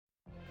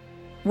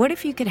What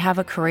if you could have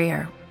a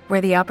career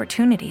where the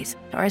opportunities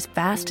are as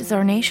vast as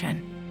our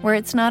nation, where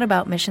it's not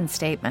about mission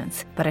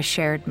statements, but a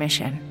shared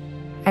mission?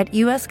 At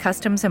U.S.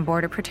 Customs and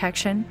Border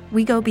Protection,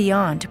 we go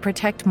beyond to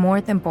protect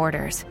more than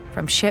borders.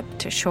 From ship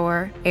to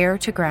shore, air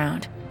to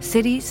ground,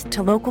 cities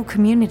to local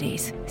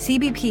communities,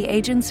 CBP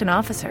agents and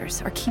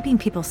officers are keeping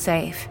people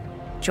safe.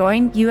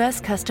 Join U.S.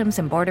 Customs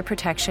and Border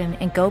Protection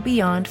and go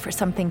beyond for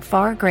something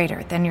far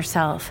greater than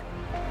yourself.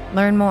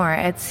 Learn more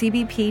at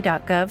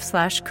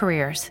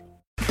cbp.gov/careers.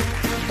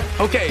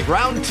 Okay,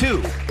 round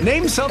two.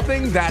 Name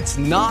something that's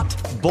not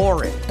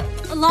boring.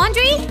 A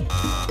laundry?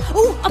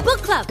 Ooh, a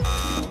book club.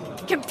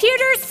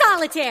 Computer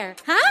solitaire,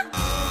 huh?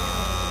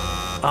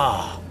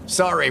 Ah,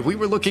 sorry, we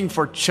were looking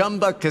for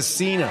Chumba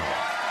Casino.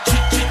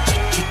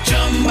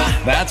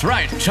 That's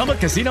right,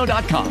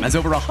 ChumbaCasino.com has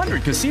over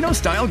 100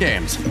 casino-style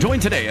games.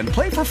 Join today and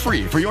play for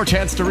free for your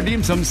chance to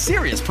redeem some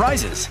serious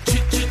prizes.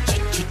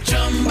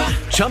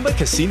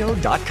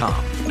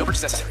 ChumbaCasino.com. No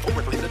purchase necessary. Void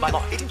where prohibited by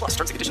law. 18+ terms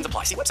and conditions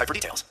apply. See website for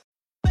details.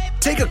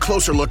 Take a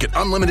closer look at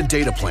unlimited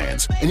data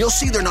plans, and you'll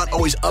see they're not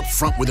always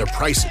upfront with their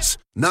prices.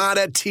 Not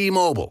at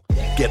T-Mobile.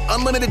 Get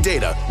unlimited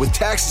data with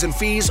taxes and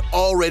fees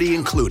already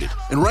included.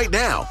 And right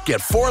now, get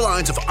 4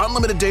 lines of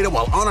unlimited data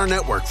while on our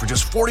network for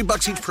just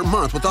 $40 each per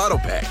month with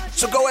AutoPay.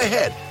 So go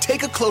ahead,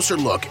 take a closer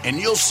look, and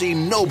you'll see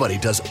nobody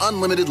does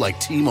unlimited like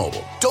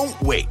T-Mobile. Don't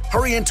wait.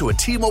 Hurry into a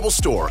T-Mobile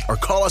store or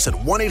call us at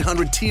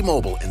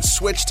 1-800-T-Mobile and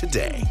switch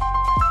today.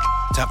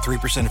 Top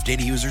 3% of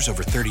data users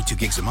over 32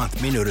 gigs a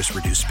month may notice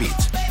reduced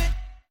speeds.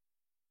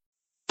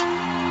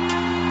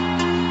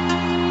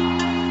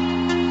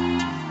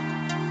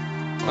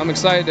 I'm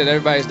excited that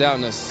everybody's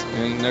doubting us,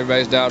 and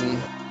everybody's doubting.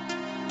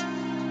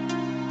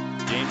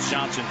 James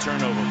Johnson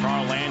turnover,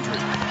 Carl Landry.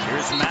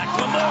 Here's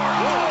McLemore.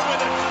 Whoa,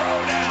 with a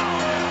throwdown.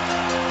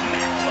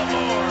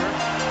 McLemore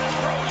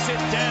throws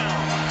it down.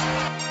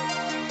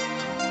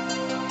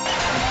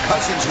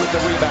 Cousins with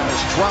the rebound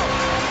is Trout.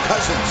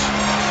 Cousins.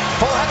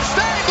 Full head of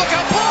steam. Look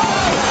out, ball!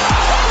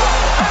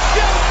 I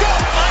feel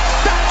good like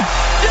that.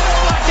 Just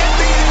like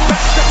NBA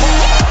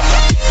basketball.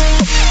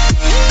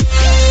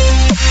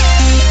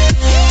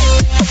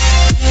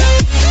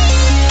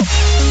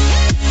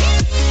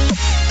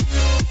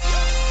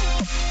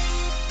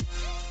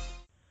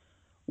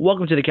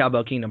 Welcome to the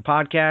Cowbell Kingdom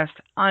podcast.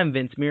 I'm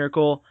Vince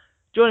Miracle.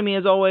 Joining me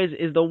as always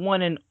is the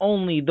one and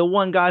only, the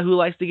one guy who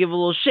likes to give a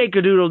little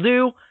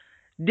shake-a-doodle-doo,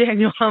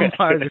 Daniel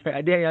Humbarger.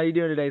 Daniel, how you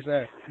doing today,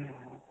 sir?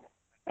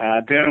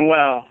 Doing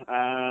well.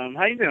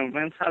 How you doing,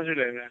 Vince? How's your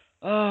day, man?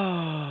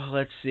 Oh,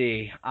 let's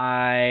see.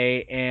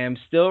 I am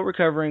still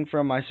recovering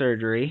from my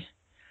surgery,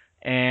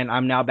 and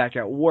I'm now back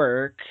at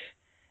work,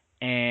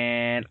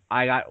 and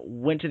I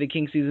went to the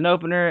Kings season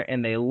opener,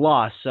 and they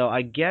lost. So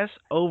I guess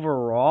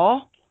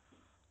overall,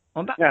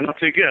 not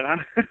too good,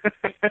 huh?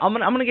 I'm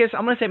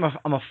gonna say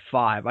I'm a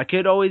 5. I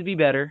could always be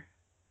better.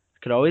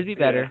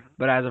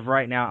 But as of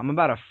right now, I'm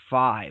about a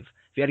 5. If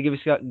you had to give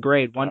a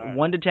grade,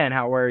 1 to 10,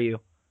 where are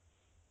you?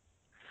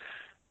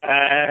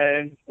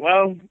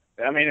 Well,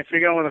 I mean, if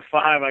you're going with a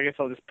 5, I guess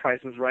I'll just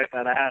Price is Right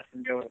that ass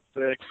and go with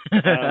 6.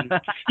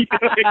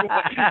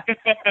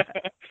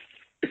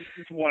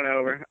 Just 1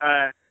 over.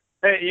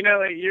 Hey,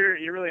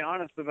 you're really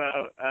honest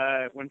about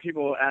when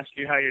people ask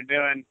you how you're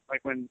doing.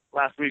 Like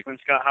last week when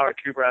Scott Howard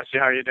Cooper asked you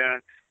how you're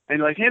doing, and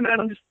you're like, "Hey man,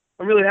 I'm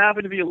really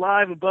happy to be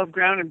alive, above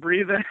ground, and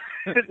breathing."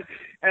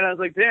 And I was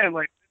like, "Damn,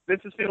 like this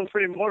is feeling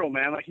pretty mortal,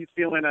 man. Like he's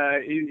feeling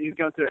he's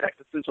going through an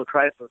existential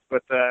crisis."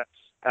 But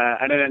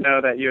I didn't know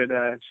that you had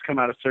just come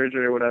out of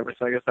surgery or whatever.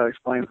 So I guess that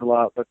explains a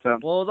lot. But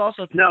well, it was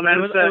also it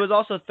was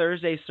also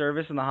Thursday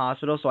service in the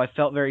hospital, so I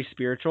felt very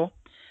spiritual.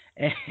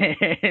 And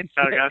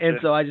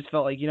so I just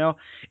felt like,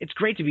 it's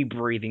great to be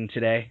breathing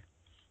today.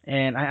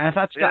 And I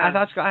thought Scott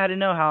had to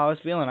know how I was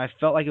feeling. I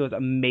felt like it was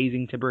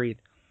amazing to breathe.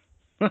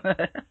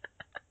 That's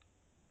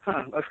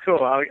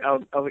cool.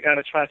 I'll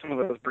gotta try some of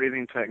those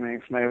breathing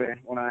techniques maybe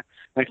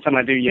next time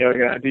I do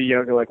yoga. I do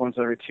yoga like once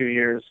every 2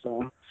 years.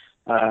 So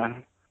I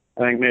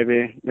think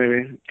maybe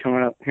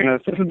coming up,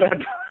 this is a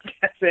bad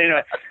podcast.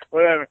 Anyway,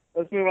 whatever.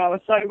 Let's move on.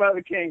 Let's talk about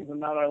the Kings and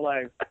not our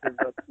lives, because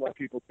that's what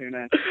people tune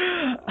in.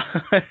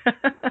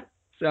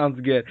 Sounds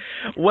good.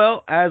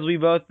 Well, as we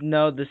both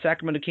know, the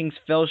Sacramento Kings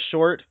fell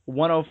short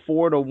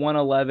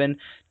 104-111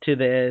 to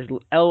the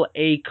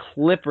LA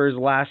Clippers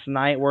last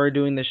night. We're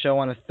doing the show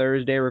on a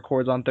Thursday,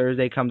 records on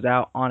Thursday, comes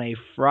out on a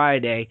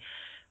Friday.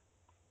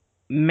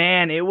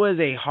 Man, it was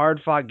a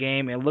hard-fought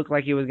game. It looked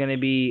like it was going to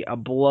be a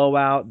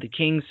blowout. The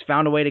Kings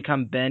found a way to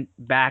come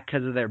back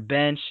because of their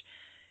bench,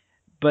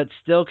 but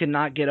still could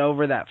not get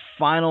over that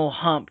final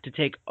hump to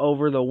take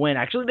over the win.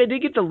 Actually, they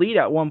did get the lead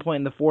at one point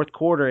in the fourth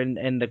quarter,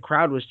 and the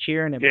crowd was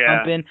cheering and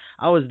pumping.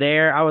 I was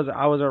there. I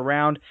was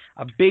around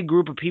a big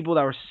group of people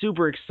that were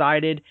super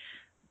excited.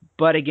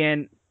 But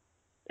again,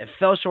 it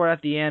fell short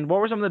at the end.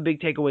 What were some of the big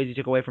takeaways you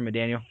took away from it,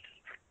 Daniel?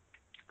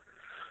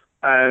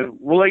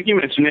 Well, like you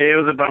mentioned, it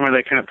was a bummer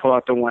they couldn't pull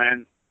out the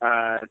win.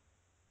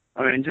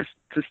 I mean, just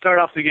to start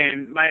off the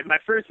game, my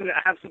first, I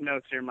have some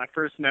notes here. My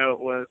first note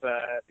was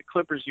the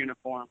Clippers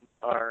uniforms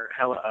are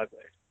hella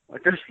ugly.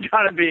 Like there's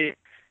got to be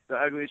the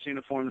ugliest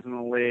uniforms in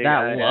the league.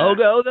 That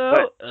logo,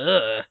 though?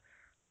 Ugh.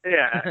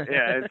 Yeah,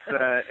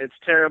 it's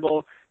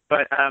terrible.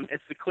 But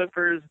it's the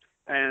Clippers,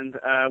 and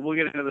we'll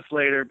get into this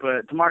later,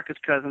 but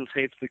DeMarcus Cousins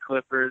hates the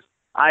Clippers.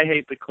 I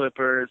hate the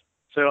Clippers.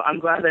 So I'm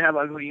glad they have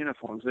ugly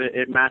uniforms.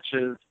 It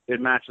matches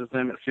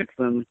them. It fits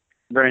them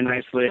very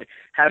nicely.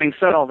 Having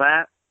said all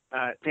that,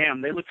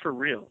 damn, they look for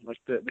real. Like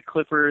the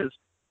Clippers,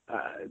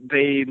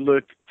 they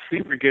look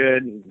super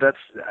good. They're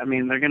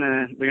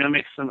gonna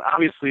make some.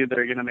 Obviously,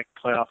 they're gonna make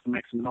the playoffs and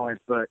make some noise.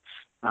 But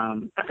I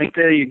think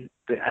they're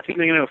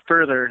gonna go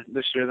further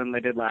this year than they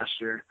did last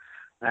year,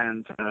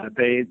 and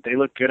they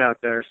look good out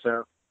there.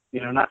 So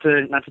not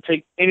to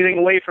take anything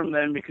away from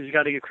them, because you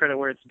got to give credit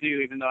where it's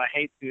due. Even though I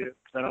hate to,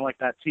 because I don't like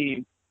that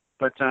team,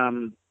 but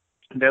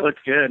they look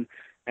good,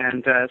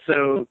 and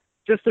so.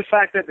 Just the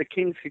fact that the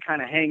Kings could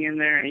kind of hang in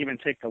there and even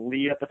take the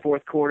lead at the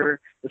fourth quarter,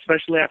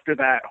 especially after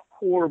that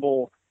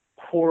horrible,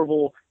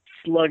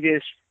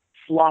 sluggish,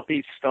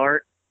 sloppy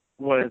start,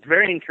 was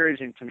very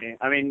encouraging to me.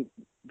 I mean,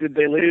 did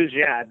they lose?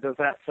 Yeah. Does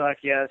that suck?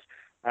 Yes.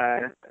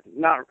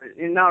 Not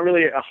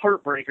really a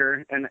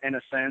heartbreaker in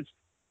a sense,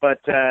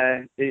 but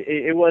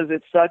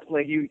it sucked.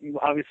 Like you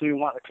obviously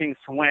want the Kings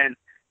to win,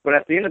 but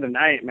at the end of the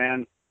night,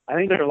 man, I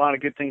think there are a lot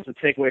of good things to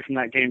take away from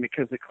that game,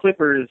 because the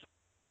Clippers,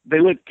 they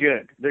look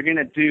good. They're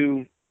gonna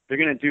do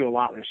a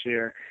lot this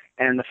year,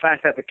 and the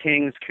fact that the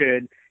Kings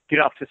could get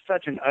off to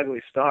such an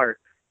ugly start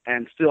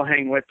and still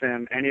hang with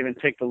them and even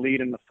take the lead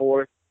in the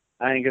fourth,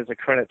 I think is a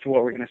credit to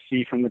what we're gonna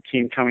see from the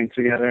team coming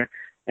together.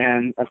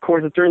 And of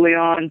course, it's early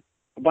on,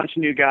 a bunch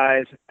of new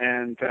guys,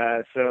 and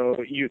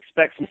so you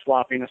expect some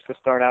sloppiness to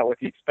start out with.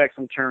 You expect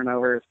some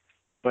turnovers,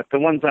 but the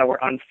ones that were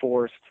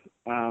unforced,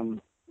 to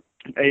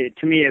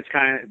me,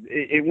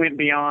 it went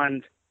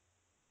beyond.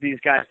 These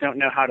guys don't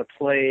know how to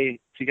play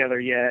together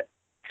yet,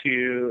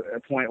 to a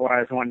point where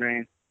I was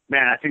wondering,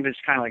 man, I think they're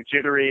just kind of like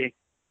jittery,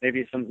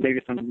 maybe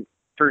some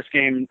first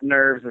game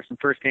nerves or some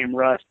first game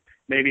rust.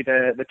 Maybe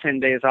the 10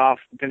 days off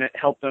didn't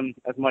help them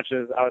as much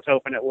as I was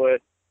hoping it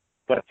would.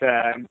 But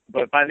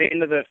by the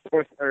end of the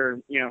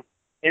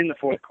in the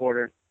fourth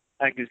quarter,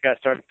 I think these guys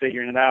started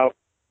figuring it out,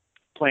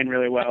 playing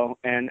really well.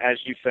 And as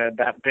you said,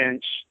 that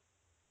bench,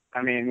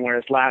 I mean,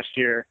 whereas last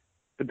year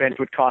the bench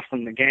would cost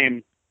them the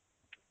game,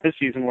 this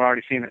season we're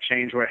already seeing a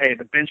change where, hey,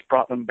 the bench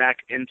brought them back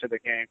into the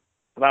game.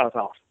 So that was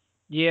awesome.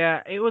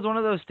 Yeah, it was one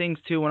of those things,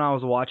 too, when I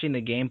was watching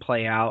the game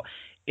play out.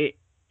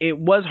 It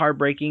was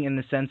heartbreaking in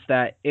the sense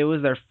that it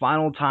was their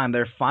final time,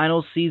 their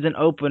final season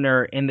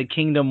opener in the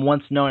kingdom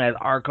once known as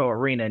Arco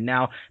Arena,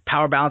 now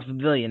Power Balance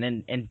Pavilion,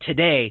 and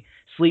today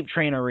Sleep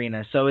Train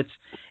Arena. So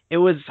it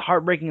was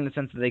heartbreaking in the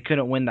sense that they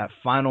couldn't win that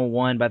final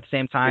one, but at the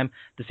same time,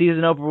 the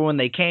season opener, when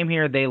they came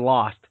here, they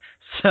lost.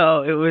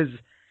 So it was...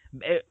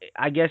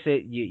 I guess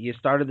you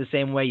started the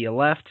same way you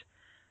left,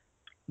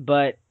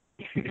 but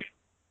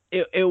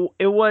it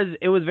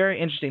was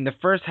very interesting. The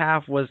first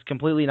half was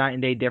completely night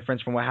and day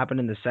difference from what happened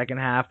in the second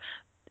half.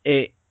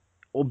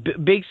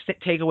 Big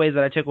takeaways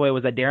that I took away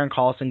was that Darren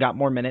Collison got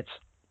more minutes.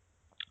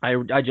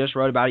 I just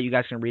wrote about it. You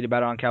guys can read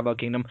about it on Cowbell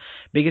Kingdom.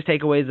 Biggest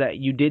takeaway is that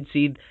you did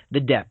see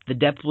the depth. The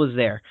depth was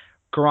there.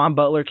 Caron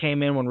Butler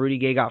came in when Rudy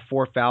Gay got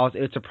 4 fouls.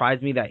 It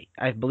surprised me that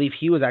I believe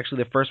he was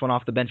actually the first one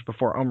off the bench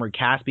before Omri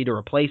Caspi to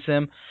replace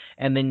him.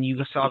 And then you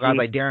saw guys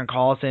like Darren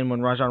Collison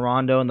when Rajon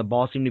Rondo and the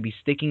ball seemed to be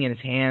sticking in his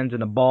hands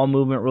and the ball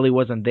movement really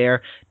wasn't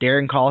there.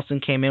 Darren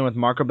Collison came in with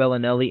Marco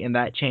Bellinelli, and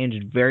that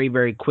changed very,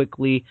 very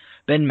quickly.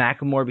 Ben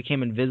McLemore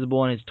became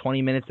invisible in his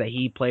 20 minutes that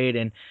he played,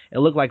 and it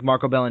looked like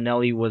Marco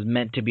Bellinelli was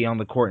meant to be on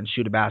the court and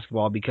shoot a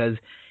basketball, because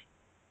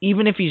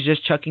even if he's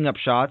just chucking up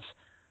shots,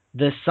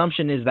 the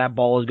assumption is that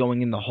ball is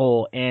going in the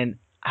hole. And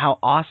how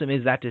awesome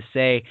is that to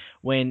say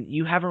when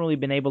you haven't really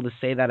been able to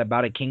say that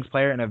about a Kings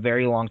player in a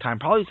very long time,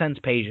 probably since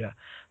Peja.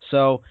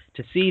 So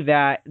to see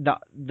that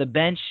the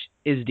bench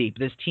is deep.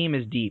 This team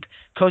is deep.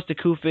 Kosta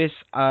Koufis,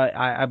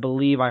 I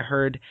believe I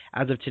heard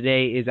as of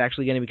today, is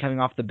actually going to be coming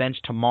off the bench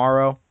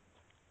tomorrow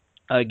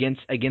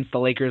against the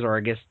Lakers, or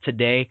I guess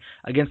today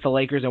against the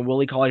Lakers, and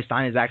Willie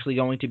Cauley-Stein is actually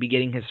going to be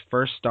getting his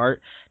first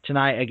start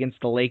tonight against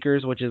the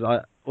Lakers, which is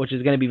going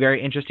to be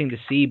very interesting to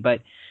see.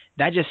 But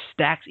that just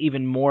stacks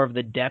even more of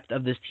the depth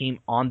of this team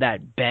on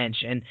that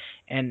bench,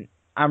 and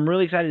I'm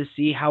really excited to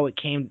see how it's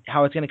going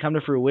to come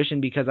to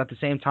fruition, because at the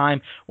same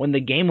time, when the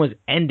game was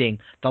ending,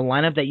 the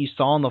lineup that you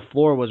saw on the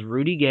floor was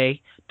Rudy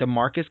Gay,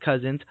 DeMarcus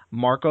Cousins,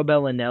 Marco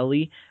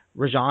Bellinelli,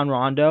 Rajon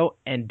Rondo,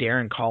 and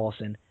Darren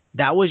Collison.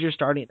 That was your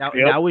starting.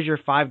 That was your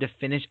 5 to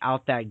finish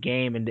out that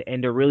game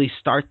and to really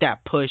start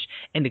that push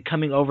into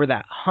coming over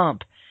that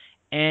hump.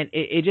 And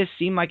it just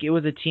seemed like it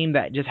was a team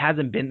that just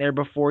hasn't been there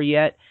before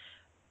yet.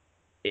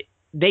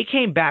 They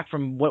came back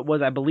from what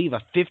was, I believe,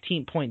 a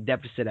 15-point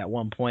deficit at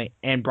one point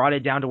and brought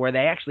it down to where they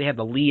actually had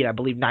the lead, I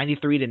believe,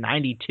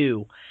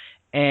 93-92.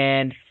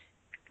 And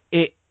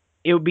it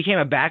became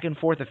a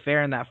back-and-forth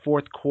affair in that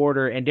fourth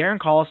quarter. And Darren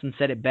Collison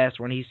said it best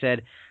when he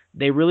said,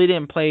 they really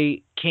didn't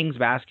play Kings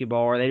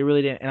basketball, or they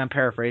really didn't, and I'm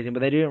paraphrasing, but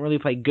they didn't really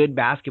play good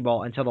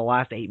basketball until the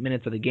last 8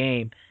 minutes of the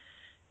game.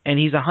 And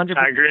he's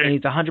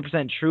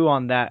 100% true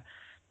on that.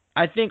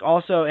 I think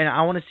also, and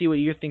I want to see what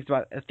you think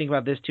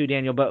about this too,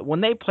 Daniel, but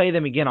when they play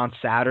them again on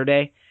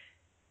Saturday,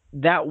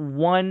 that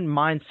one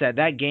mindset,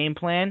 that game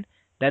plan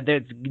that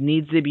there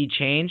needs to be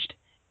changed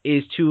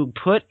is to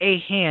put a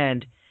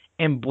hand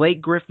in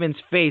Blake Griffin's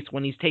face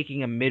when he's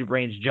taking a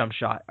mid-range jump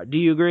shot. Do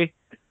you agree?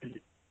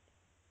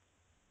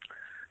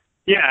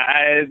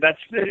 Yeah, that's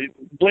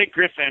Blake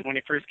Griffin, when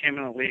he first came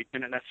in the league,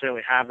 didn't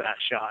necessarily have that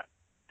shot.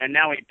 And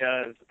now he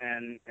does,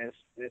 and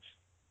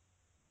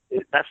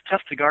that's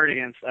tough to guard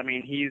against. I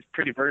mean, he's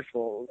pretty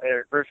versatile.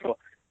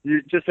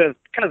 Just as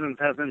Cousins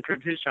has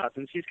improved his shot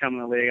since he's come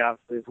in the league,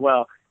 obviously, as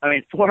well. I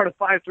mean, 4 out of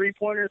 5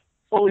 3-pointers.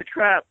 Holy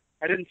crap.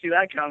 I didn't see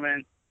that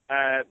coming.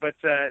 But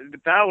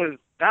that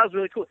was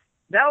really cool.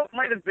 That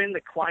might have been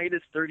the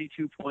quietest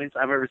 32 points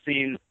I've ever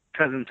seen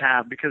Cousins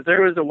have, because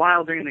there was a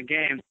while during the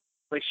game,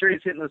 like, sure,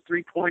 he's hitting those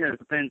 3-pointers,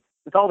 but then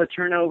with all the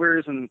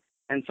turnovers and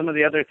some of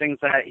the other things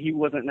that he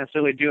wasn't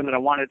necessarily doing that I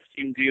wanted to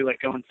see him do, like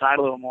go inside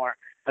a little more,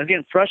 I was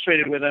getting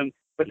frustrated with him.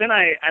 But then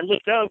I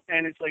looked up,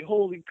 and it's like,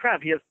 holy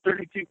crap, he has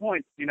 32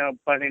 points,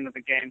 by the end of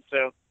the game.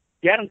 So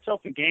he had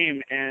himself a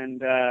game,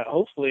 and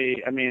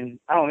hopefully, I mean,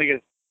 I don't think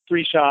his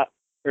 3-shot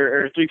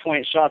or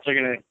 3-point shots are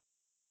going to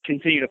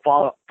continue to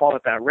fall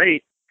at that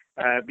rate,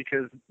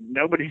 because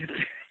nobody's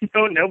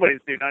doing,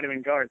 not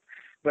even guards.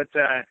 But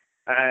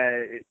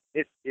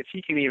if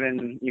he can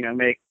even,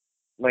 make,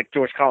 like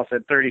George Karl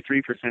said,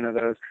 33% of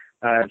those,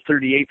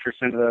 38%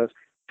 of those,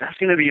 that's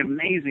going to be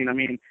amazing. I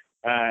mean,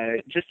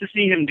 just to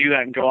see him do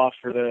that and go off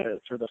for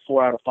the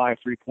 4 out of 5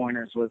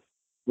 3-pointers was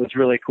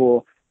really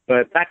cool.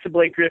 But back to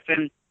Blake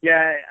Griffin,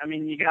 yeah, I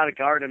mean, you got to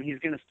guard him. He's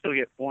going to still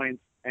get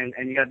points, and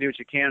you got to do what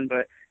you can.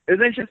 But it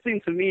was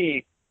interesting to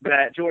me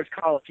that George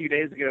Karl a few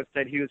days ago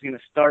said he was going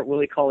to start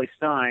Willie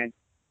Cauley-Stein,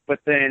 but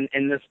then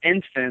in this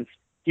instance,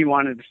 he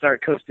wanted to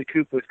start Kosta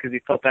Koufos because he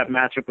felt that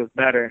matchup was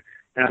better.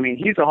 And, I mean,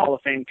 he's a Hall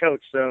of Fame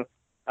coach, so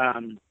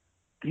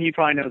he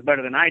probably knows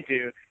better than I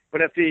do.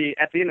 But at the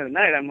end of the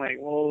night, I'm like,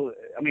 well,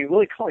 I mean,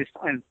 Willie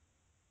Cauley-Stein's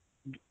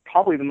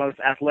probably the most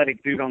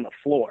athletic dude on the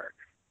floor.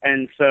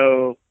 And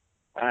so,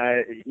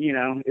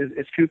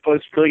 is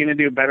Koufos really going to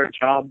do a better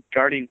job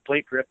guarding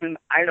Blake Griffin?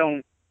 I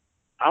don't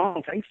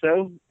think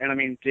so. And I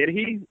mean, did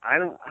he? I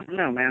don't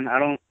know, man. I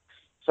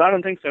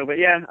don't think so. But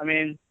yeah, I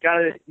mean,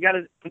 you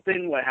gotta put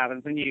in what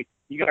happens. And you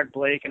guard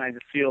Blake, and I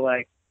just feel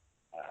like,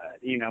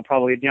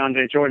 probably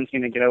DeAndre Jordan's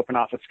going to get open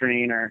off a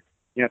screen, or,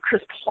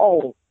 Chris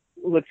Paul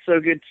looked so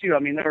good too. I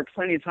mean, there were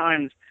plenty of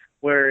times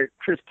where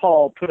Chris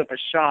Paul put up a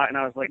shot, and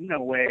I was like,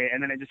 no way.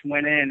 And then it just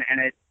went in, and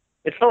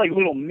it felt like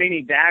little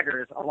mini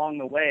daggers along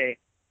the way.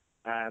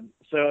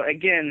 So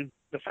again,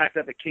 the fact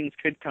that the Kings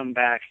could come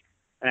back,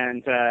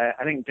 and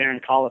I think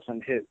Darren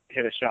Collison hit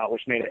a shot,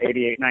 which made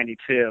it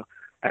 88-92.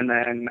 And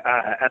then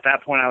at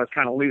that point, I was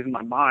kind of losing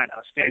my mind. I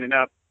was standing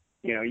up,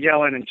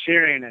 yelling and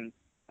cheering, and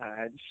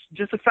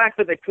just the fact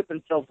that they put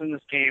themselves in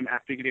this game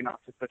after getting off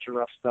to such a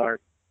rough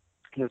start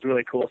was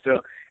really cool. So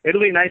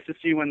it'll be nice to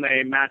see when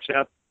they match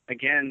up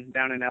again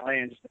down in LA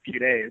in just a few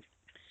days,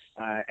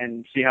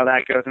 and see how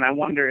that goes. And I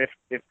wonder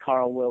if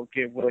Karl will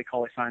give Willie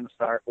Cauley-Stein the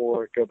start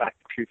or go back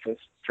to Koufos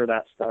for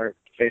that start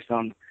based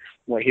on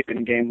what he did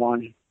in game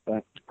 1.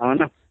 But I don't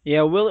know.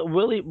 Yeah,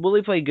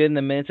 Willie played good in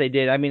the minutes they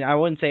did. I mean, I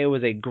wouldn't say it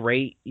was a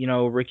great,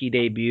 rookie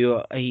debut.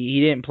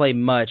 He didn't play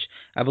much.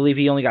 I believe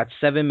he only got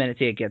 7 minutes.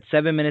 He got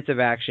 7 minutes of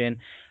action.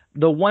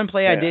 The one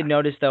play I did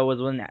notice, though, was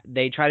when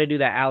they tried to do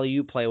that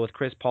alley-oop play with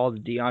Chris Paul to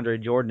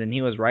DeAndre Jordan, and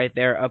he was right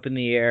there up in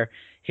the air,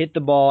 hit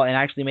the ball, and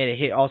actually made it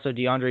hit also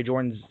DeAndre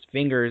Jordan's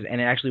fingers, and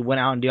it actually went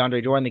out on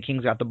DeAndre Jordan. The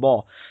Kings got the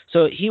ball.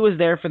 So he was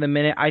there for the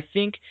minute. I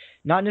think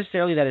not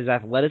necessarily that his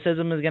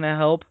athleticism is going to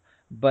help,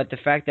 but the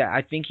fact that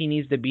I think he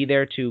needs to be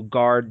there to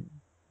guard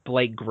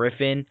Blake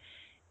Griffin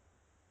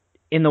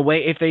in the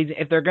way,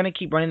 if they're going to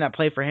keep running that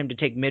play for him to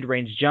take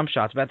mid-range jump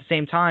shots. But at the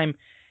same time,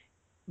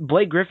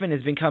 Blake Griffin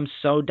has become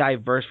so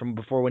diverse from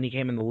before when he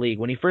came in the league.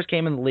 When he first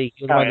came in the league,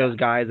 he was one of those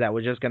guys that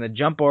was just going to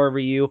jump over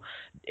you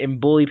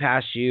and bully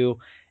past you.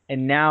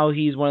 And now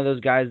he's one of those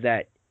guys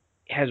that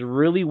has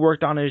really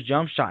worked on his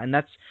jump shot. And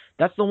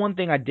that's the one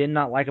thing I did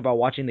not like about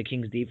watching the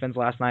Kings defense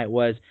last night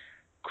was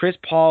Chris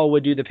Paul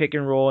would do the pick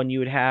and roll, and you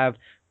would have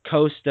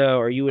Kosta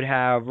or you would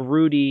have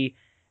Rudy.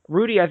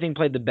 Rudy, I think,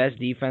 played the best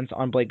defense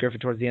on Blake Griffin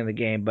towards the end of the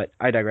game, but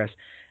I digress.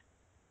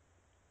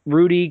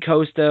 Rudy,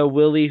 Kosta,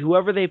 Willie,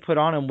 whoever they put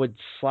on him would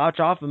slouch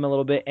off him a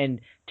little bit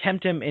and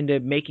tempt him into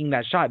making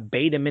that shot,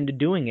 bait him into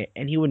doing it,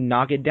 and he would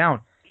knock it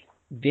down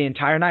the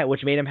entire night,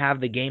 which made him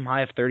have the game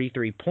high of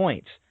 33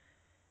 points.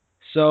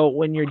 So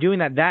when you're doing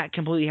that, that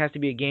completely has to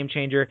be a game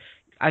changer.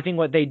 I think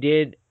what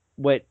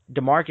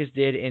DeMarcus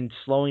did in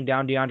slowing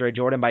down DeAndre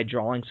Jordan by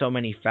drawing so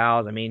many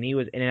fouls. I mean, he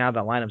was in and out of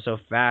that lineup so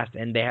fast,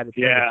 and they had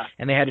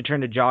to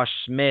turn to Josh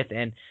Smith.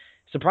 And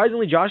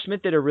surprisingly, Josh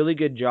Smith did a really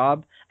good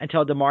job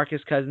until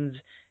DeMarcus Cousins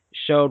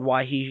showed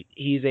why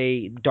he's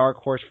a dark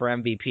horse for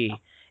MVP.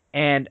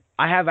 And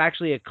I have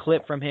actually a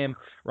clip from him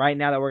right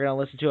now that we're going to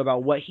listen to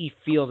about what he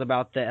feels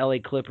about the LA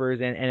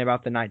Clippers and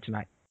about the night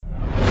tonight.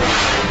 How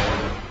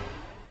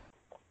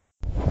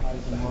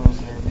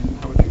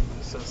would you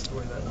assess the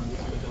way that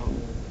played out?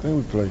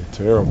 think we played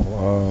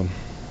terrible.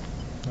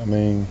 I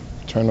mean,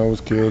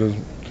 turnovers killed us,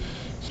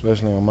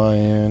 especially on my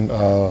end.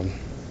 I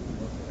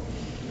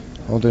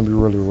don't think we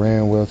really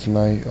ran well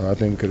tonight. I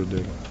think we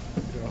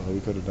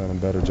could have done a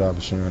better job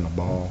of sharing the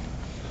ball.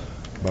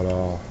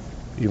 But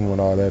even with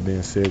all that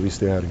being said, we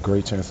still had a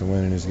great chance of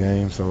winning this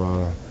game. So,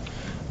 I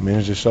mean,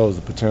 it just shows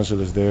the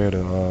potential is there.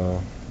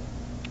 The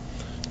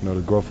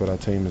growth of our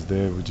team is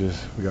there.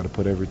 We got to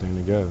put everything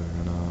together.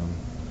 And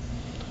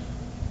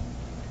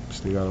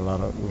still got a lot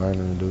of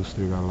learning to do.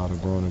 Still got a lot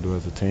of growing to do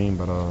as a team.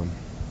 But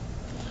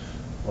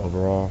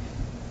overall,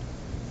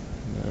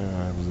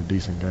 yeah, it was a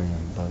decent game.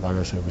 But like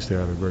I said, we still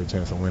have a great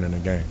chance of winning the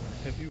game.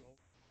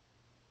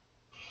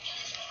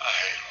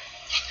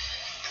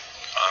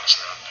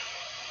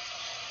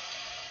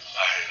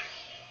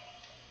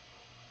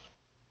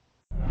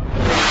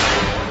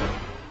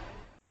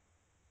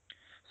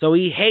 So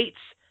he hates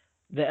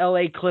the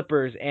LA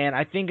Clippers, and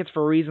I think it's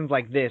for reasons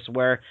like this,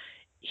 where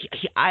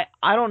I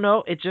don't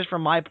know, it's just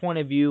from my point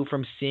of view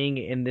from seeing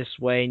it in this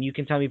way, and you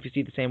can tell me if you see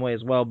it the same way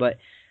as well, but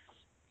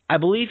I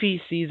believe he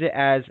sees it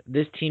as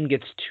this team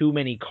gets too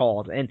many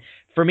calls. And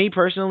for me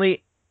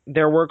personally,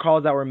 there were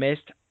calls that were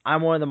missed.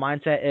 I'm one of the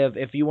mindset of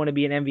if you want to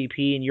be an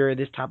MVP and you're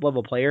this top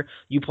level player,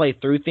 you play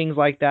through things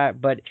like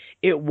that, but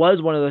it was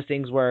one of those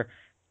things where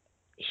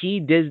he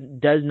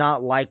does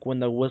not like when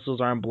the whistles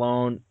aren't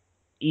blown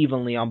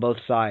evenly on both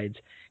sides.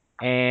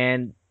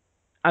 And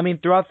I mean,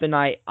 throughout the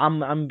night, I'm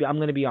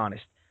going to be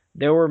honest.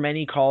 There were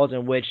many calls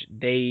in which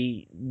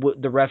the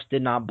refs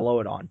did not blow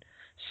it on.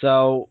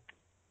 So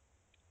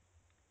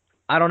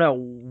I don't know.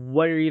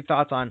 What are your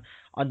thoughts on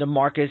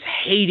DeMarcus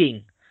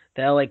hating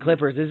the LA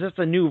Clippers? Is this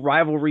a new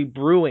rivalry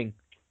brewing?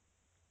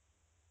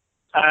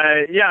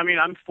 Yeah, I mean,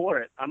 I'm for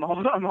it. I'm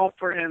all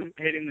for him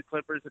hating the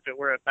Clippers if it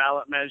were a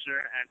ballot measure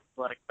and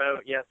like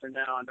vote yes or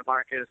no on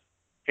DeMarcus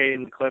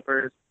hating the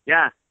Clippers.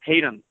 Yeah,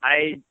 hate them.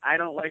 I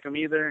don't like them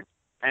either,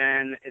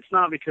 and it's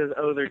not because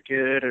they're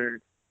good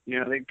or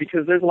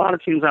because there's a lot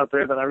of teams out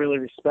there that I really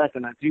respect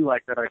and I do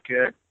like that are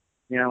good.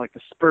 Like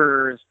the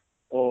Spurs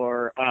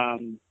or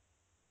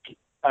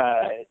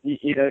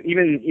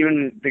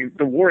even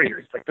the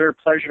Warriors. Like they're a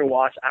pleasure to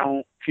watch. I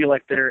don't feel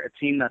like they're a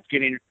team that's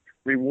getting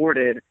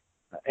rewarded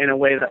in a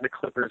way that the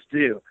Clippers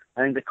do.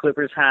 I think the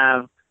Clippers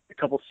have a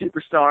couple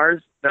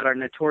superstars that are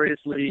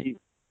notoriously,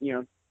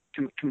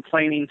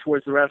 complaining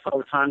towards the refs all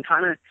the time,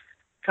 kind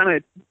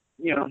of,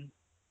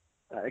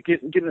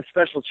 getting a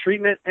special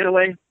treatment in a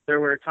way.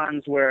 There were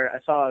times where I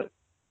saw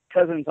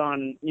Cousins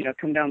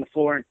come down the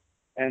floor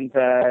and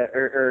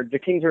or the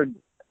Kings were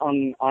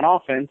on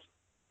offense,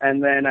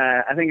 and then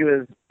I think it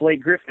was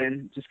Blake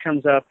Griffin just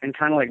comes up and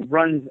kind of like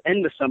runs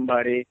into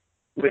somebody,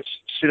 which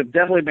should have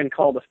definitely been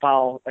called a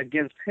foul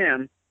against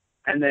him,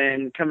 and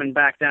then coming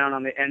back down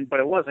on the end, but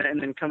it wasn't,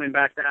 and then coming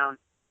back down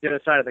the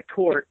other side of the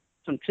court,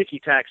 some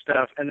ticky-tack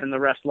stuff, and then the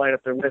refs light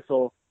up their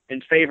whistle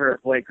in favor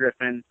of Blake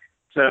Griffin.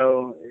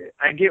 So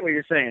I get what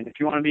you're saying. If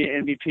you want to be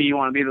an MVP, you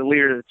want to be the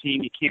leader of the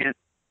team, you can't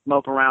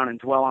mope around and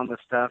dwell on this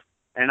stuff,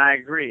 and I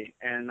agree.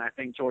 And I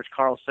think George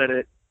Karl said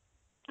it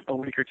a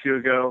week or two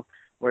ago,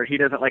 where he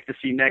doesn't like to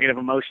see negative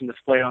emotion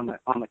displayed on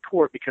the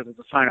court because it's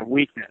a sign of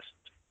weakness.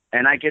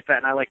 And I get that,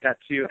 and I like that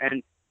too.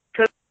 And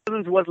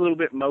Cousins was a little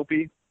bit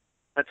mopey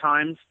at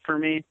times for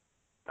me,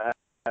 but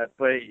that's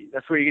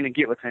what you're going to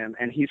get with him.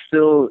 And he's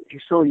still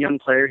a young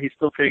player. He's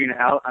still figuring it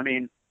out. I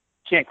mean,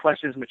 can't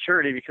question his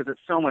maturity because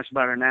it's so much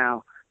better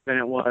now than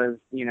it was,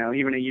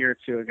 even a year or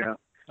two ago.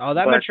 Oh,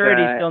 that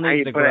maturity still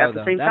needs to grow,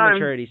 though.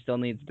 Maturity still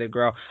needs to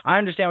grow. I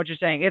understand what you're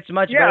saying. It's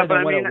much better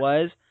than what it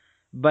was,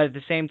 but at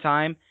the same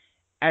time,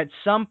 at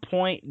some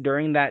point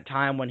during that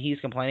time when he's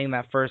complaining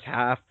that first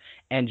half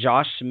and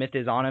Josh Smith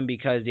is on him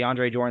because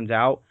DeAndre Jordan's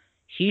out,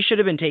 he should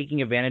have been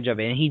taking advantage of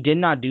it. And he did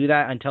not do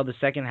that until the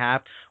second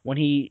half when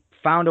he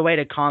found a way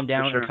to calm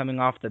down and coming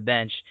off the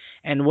bench.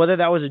 And whether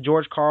that was a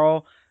George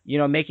Karl,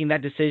 making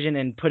that decision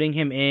and putting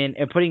him in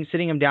and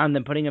sitting him down and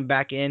then putting him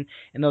back in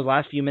those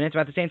last few minutes.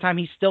 But at the same time,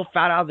 he still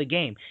fouled out of the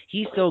game.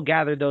 He still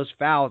gathered those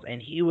fouls,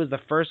 and he was the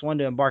first one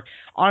to embark.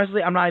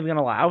 Honestly, I'm not even going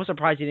to lie. I was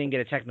surprised he didn't get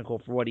a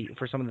technical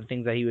for some of the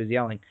things that he was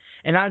yelling.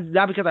 And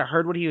not because I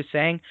heard what he was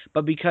saying,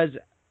 but because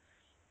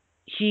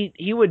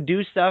he would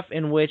do stuff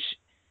in which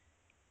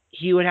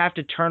he would have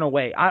to turn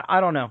away.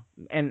 I don't know.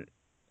 And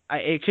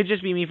it could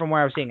just be me from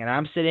where I was sitting. And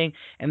I'm sitting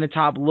in the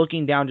top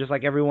looking down just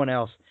like everyone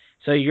else.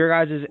 So your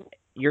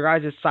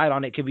guys' side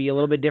on it could be a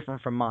little bit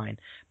different from mine.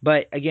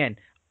 But again,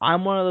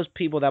 I'm one of those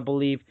people that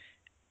believe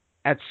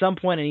at some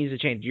point it needs to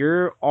change.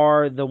 You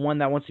are the one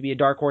that wants to be a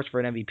dark horse for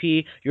an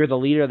MVP. You're the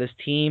leader of this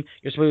team.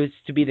 You're supposed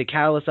to be the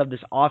catalyst of this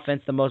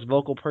offense, the most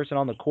vocal person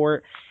on the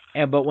court.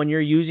 But when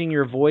you're using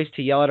your voice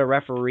to yell at a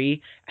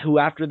referee who,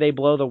 after they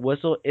blow the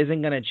whistle,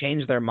 isn't going to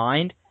change their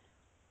mind,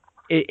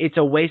 it's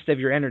a waste of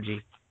your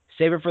energy.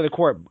 Save it for the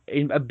court.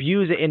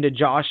 Abuse it into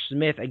Josh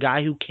Smith, a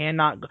guy who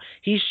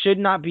he should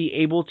not be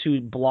able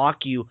to block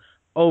you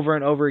over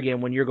and over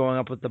again when you're going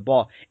up with the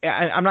ball.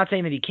 I'm not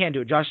saying that he can't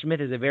do it. Josh Smith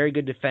is a very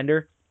good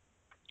defender,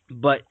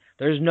 but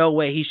There's no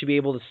way he should be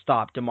able to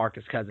stop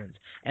DeMarcus Cousins.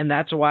 And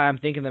that's why I'm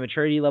thinking the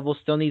maturity level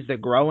still needs to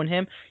grow in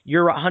him.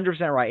 You're 100%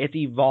 right. It's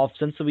evolved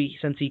since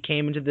he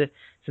came into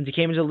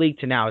the league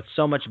to now. It's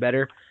so much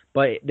better,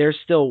 but there's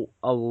still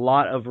a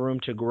lot of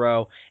room to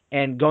grow.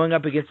 And going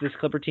up against this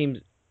Clipper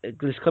team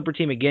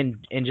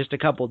again in just a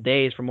couple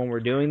days from when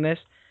we're doing this,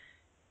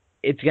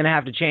 it's going to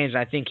have to change. And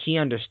I think he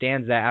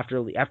understands that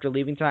after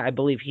leaving tonight. I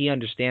believe he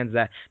understands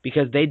that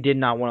because they did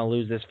not want to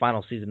lose this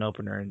final season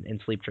opener in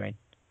Sleep Train.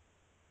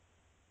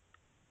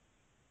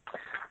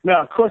 No,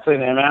 of course they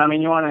did, man. I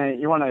mean, you want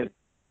to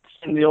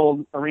send the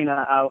old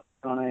arena out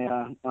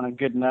on a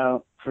good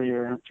note for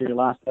your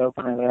last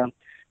opener there.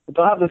 But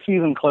they'll have the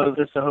season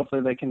closer, so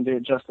hopefully they can do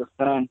it justice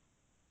then.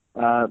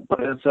 But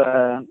it's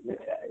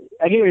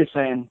I get what you're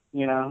saying,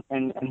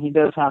 and he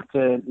does have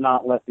to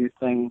not let these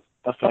things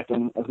affect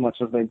him as much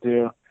as they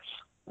do.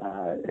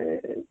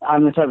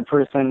 I'm the type of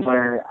person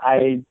where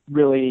I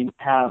really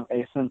have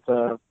a sense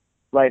of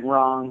right,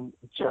 wrong,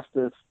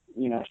 justice,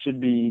 should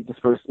be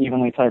dispersed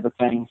evenly type of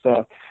thing.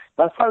 So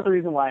that's part of the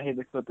reason why I hate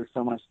the Clippers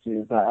so much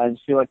too. That I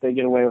just feel like they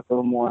get away with a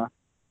little more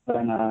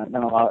than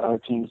a lot of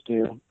other teams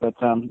do. But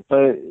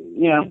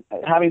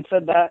having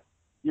said that,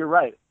 you're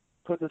right.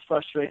 Put this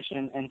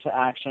frustration into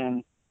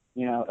action.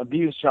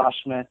 Abuse Josh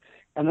Smith.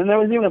 And then there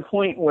was even a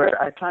point where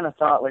I kind of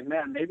thought, like,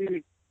 man,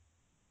 maybe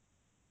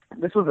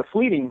this was a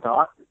fleeting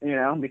thought,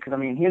 because, I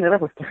mean, he ended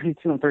up with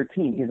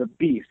 32-13. He's a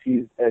beast.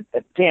 He's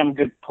a damn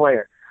good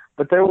player.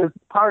 But there was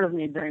part of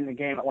me during the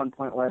game at one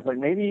point where I was like,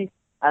 maybe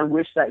I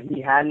wish that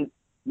he hadn't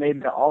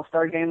made the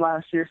All-Star game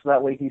last year so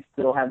that way he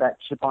still had that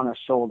chip on his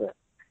shoulder.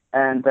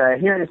 And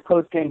hearing his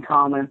post-game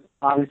comments,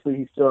 obviously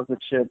he still has the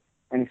chip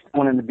and he's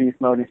going into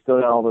beast mode and he still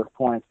got all those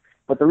points.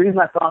 But the reason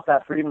I thought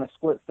that for even a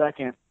split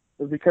second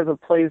was because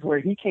of plays where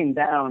he came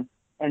down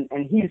and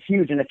he's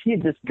huge. And if he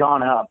had just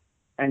gone up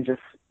and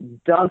just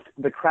dunked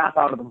the crap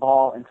out of the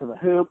ball into the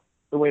hoop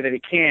the way that he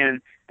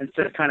can,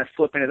 instead of kind of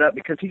flipping it up,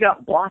 because he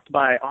got blocked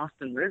by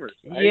Austin Rivers.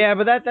 Right? Yeah,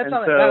 but that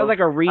was like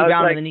a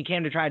rebound, and then he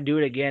came to try to do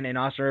it again, and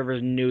Austin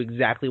Rivers knew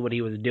exactly what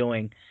he was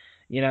doing.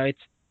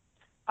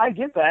 I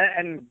get that,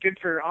 and good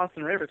for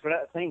Austin Rivers, but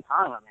at the same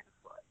time,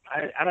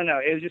 I don't know.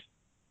 It was just,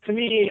 to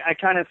me, I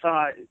kind of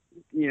thought,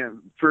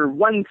 for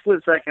one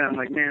split second, I'm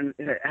like, man,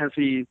 has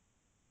he,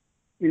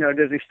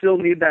 does he still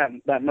need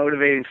that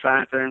motivating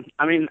factor?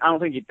 I mean, I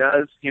don't think he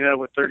does,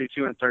 with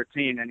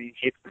 32-13, and he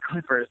hates the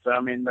Clippers. So,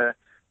 I mean, the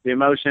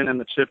emotion and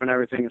the chip and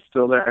everything is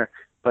still there.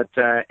 But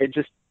it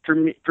just, for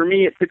me,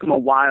 it took him a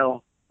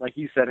while, like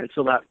you said,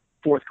 until that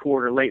fourth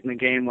quarter late in the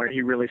game where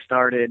he really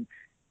started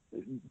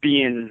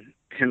being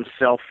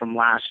himself from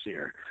last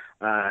year.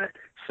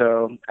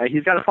 So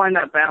he's got to find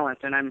that balance,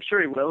 and I'm sure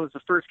he will. It was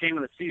the first game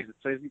of the season.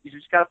 So he's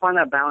just got to find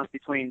that balance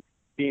between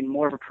being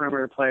more of a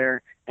perimeter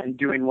player and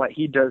doing what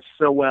he does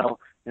so well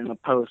in the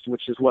post,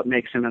 which is what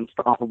makes him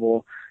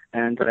unstoppable.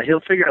 And he'll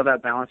figure out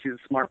that balance. He's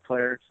a smart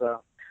player,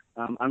 so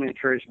I'm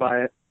encouraged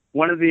by it.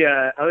 One of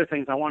the other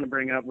things I want to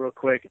bring up real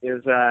quick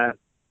is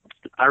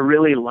I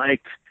really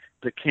liked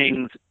the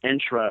Kings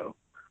intro,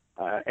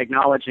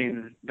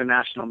 acknowledging the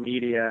national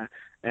media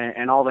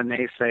and all the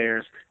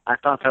naysayers. I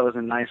thought that was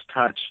a nice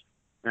touch,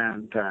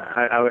 and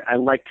I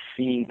liked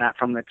seeing that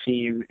from the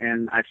team,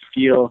 and I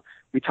feel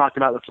we talked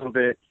about this a little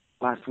bit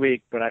last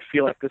week, but I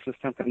feel like this is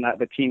something that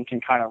the team can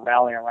kind of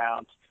rally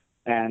around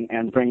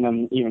and bring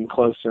them even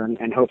closer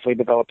and hopefully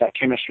develop that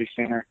chemistry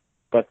sooner.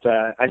 But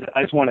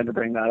I just wanted to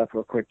bring that up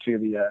real quick too,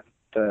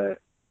 the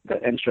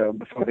intro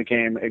before the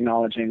game,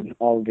 acknowledging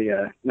all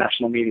the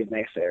national media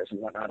naysayers and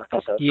whatnot. I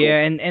thought that was cool.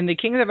 and the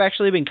Kings have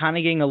actually been kind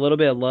of getting a little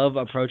bit of love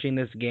approaching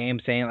this game,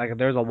 saying, like,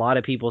 there's a lot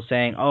of people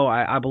saying, oh,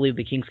 I believe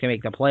the Kings can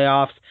make the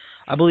playoffs.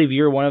 I believe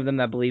you're one of them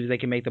that believes they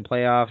can make the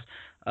playoffs.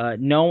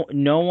 No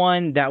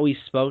one that we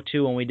spoke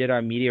to when we did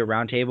our media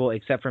roundtable,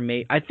 except for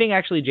me, I think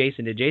actually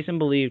Jason did.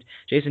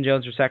 Jason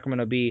Jones for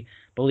Sacramento Bee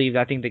believed,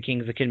 I think the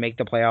Kings can make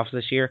the playoffs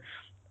this year.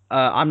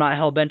 I'm not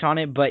hell-bent on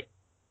it, but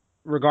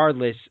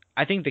regardless,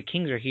 I think the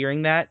Kings are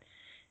hearing that.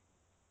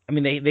 I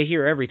mean, they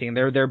hear everything.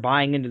 They're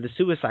buying into the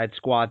Suicide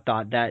Squad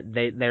thought that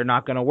they're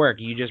not going to work.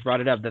 You just brought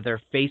it up, that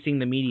they're facing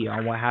the media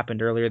on what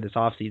happened earlier this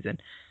offseason.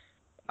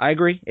 I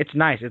agree. It's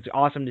nice. It's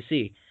awesome to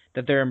see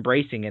that they're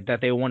embracing it,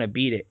 that they want to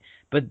beat it.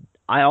 But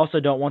I also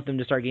don't want them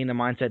to start getting the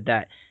mindset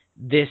that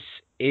this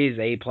is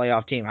a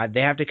playoff team.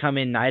 They have to come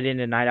in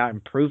and night out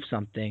and prove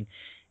something.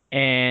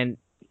 And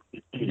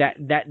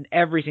that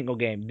every single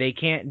game, they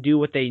can't do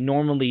what they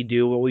normally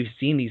do, what we've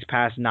seen these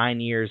past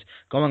 9 years,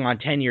 going on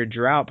 10-year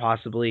drought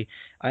possibly.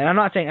 I'm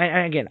not saying,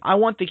 again, I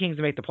want the Kings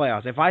to make the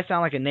playoffs. If I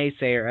sound like a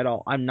naysayer at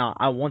all, I'm not.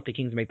 I want the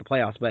Kings to make the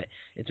playoffs, but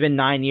it's been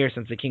 9 years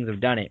since the Kings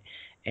have done it.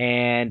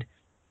 And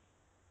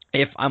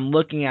if I'm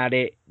looking at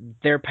it,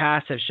 their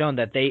past have shown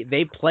that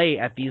they play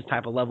at these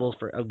type of levels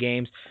of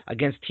games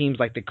against teams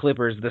like the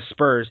Clippers, the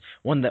Spurs.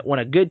 When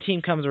a good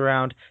team comes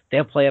around,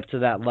 they'll play up to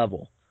that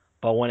level.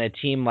 But when a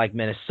team like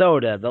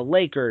Minnesota, the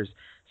Lakers,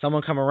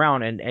 someone come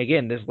around, and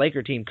again, this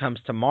Laker team comes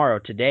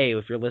today,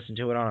 if you're listening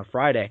to it on a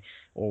Friday,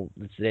 well,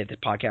 it's the day the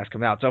podcast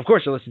comes out, so of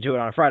course you'll listen to it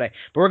on a Friday.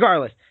 But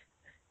regardless,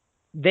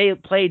 they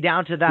play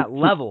down to that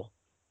level.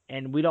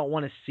 And we don't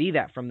want to see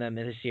that from them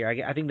this year.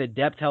 I think the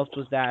depth helps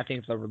with that. I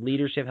think the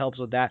leadership helps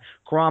with that.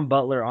 Caron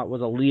Butler was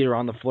a leader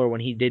on the floor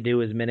when he did do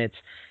his minutes.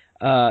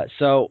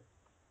 So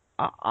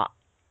I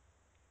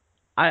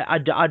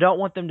don't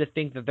want them to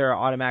think that they're an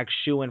automatic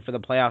shoo-in for the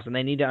playoffs, and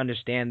they need to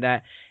understand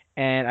that.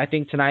 And I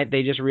think tonight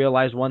they just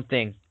realized one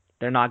thing.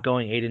 They're not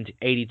going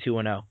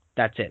 82-0.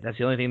 That's it. That's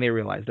the only thing they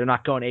realized. They're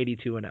not going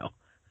 82-0.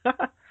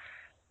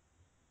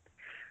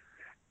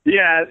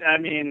 Yeah, I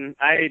mean,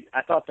 I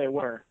thought they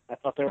were. I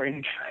thought they were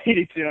going to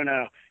go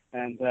 82-0,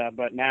 and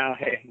but now,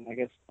 hey, I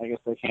guess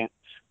they can't.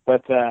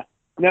 But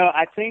no,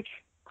 I think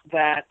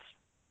that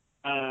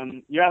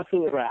you're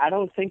absolutely right. I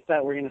don't think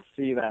that we're going to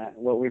see that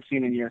what we've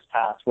seen in years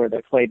past, where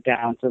they play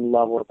down to the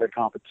level of their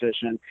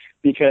competition,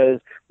 because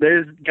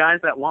there's guys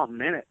that want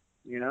minutes.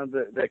 You know,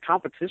 the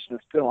competition is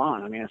still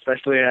on. I mean,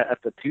 especially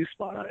at the 2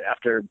 spot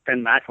after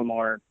Ben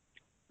McLemore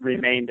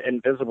remained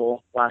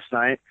invisible last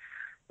night.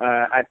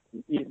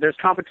 There's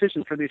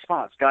competition for these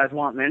spots. Guys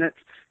want minutes,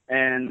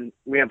 and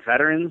we have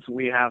veterans.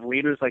 We have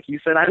leaders, like you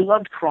said. I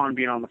loved Caron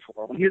being on the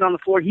floor. When he was on the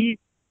floor, he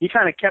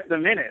kind of kept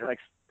them in it, like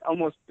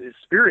almost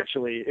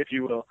spiritually, if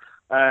you will,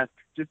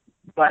 just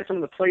by some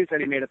of the plays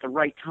that he made at the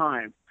right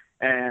time.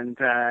 And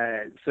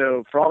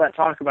so for all that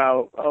talk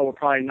about, we're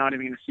probably not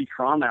even going to see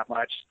Caron that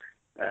much,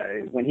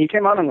 when he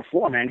came out on the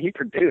floor, man, he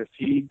produced.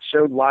 He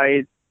showed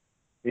why,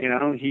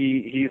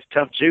 he's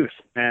tough juice,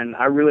 and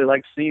I really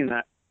liked seeing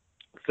that.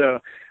 So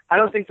I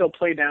don't think they'll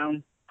play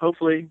down,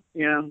 hopefully,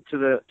 to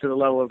the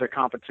level of their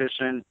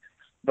competition.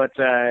 But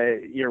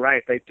you're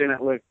right. They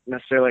didn't look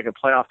necessarily like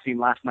a playoff team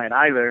last night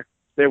either.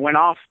 They went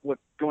off with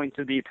going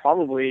to be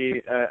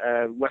probably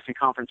a Western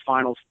Conference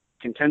Finals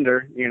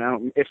contender,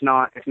 if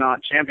not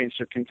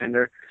championship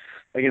contender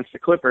against the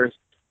Clippers.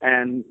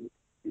 And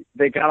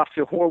they got off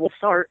to a horrible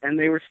start, and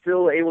they were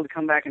still able to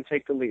come back and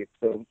take the lead.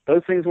 So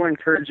those things were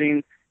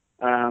encouraging.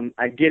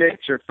 I get it.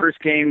 It's your first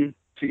game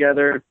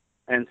together.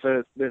 And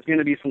so there's going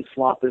to be some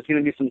slop. There's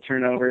going to be some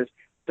turnovers.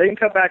 They can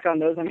cut back on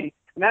those. I mean,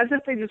 imagine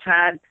if they just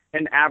had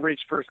an average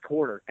first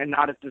quarter and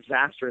not a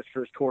disastrous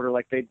first quarter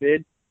like they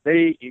did.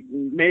 They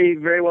may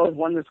very well have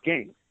won this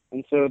game.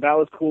 And so that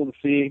was cool to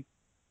see.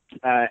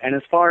 And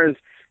as far as,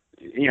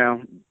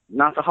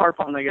 not to harp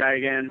on the guy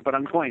again, but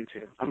I'm going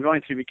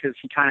to because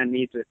he kind of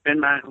needs it. Ben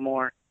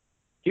McLemore,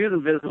 he was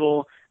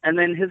invisible. And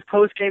then his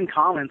post-game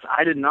comments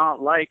I did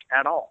not like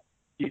at all.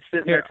 He's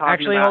sitting there talking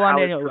actually, about hold on, how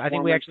Daniel. I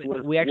think we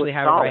actually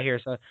have solid. it right here.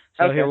 So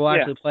okay, here we'll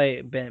actually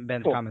play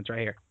Ben's comments right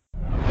here.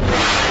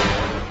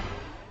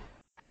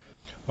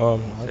 I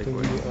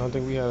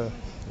think we had a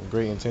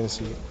great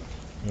intensity,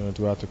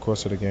 throughout the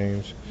course of the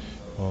games.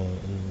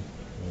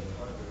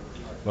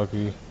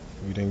 Luckily,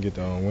 we didn't get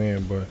the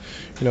win, but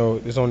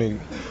it's only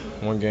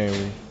one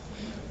game.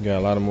 We got a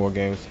lot of more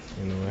games,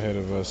 ahead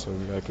of us, so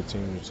we got to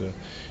continue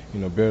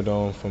to, build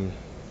on from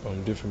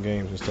different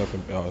games and stuff,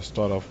 and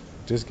start off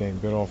this game,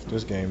 build off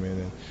this game,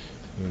 and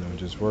then,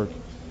 just work,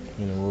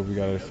 what we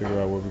got to figure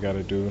out, what we got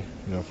to do,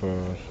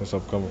 for this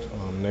upcoming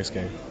next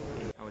game.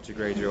 How would you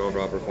grade your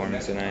overall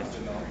performance tonight?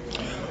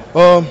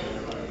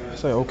 I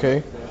say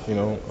okay,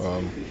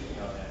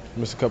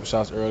 missed a couple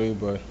shots early,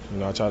 but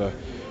I try to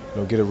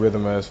get a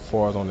rhythm as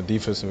far as on the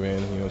defensive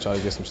end, try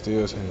to get some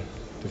steals and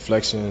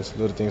deflections,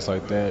 little things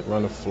like that,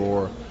 run the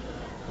floor.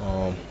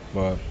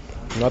 But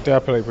I think I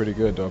played pretty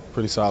good though,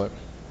 pretty solid.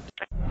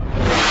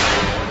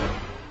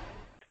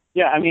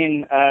 Yeah, I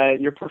mean,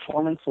 your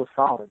performance was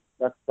solid.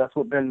 That's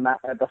what Ben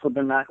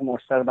McLemore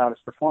said about his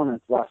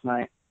performance last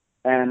night.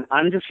 And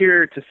I'm just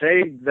here to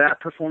say that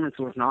performance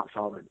was not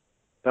solid.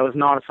 That was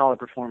not a solid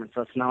performance.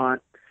 That's not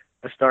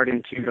a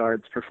starting 2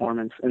 guards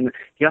performance. And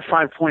he got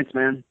 5 points,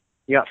 man.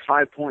 He got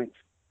 5 points.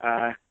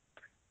 To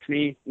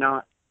me,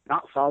 not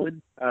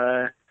solid.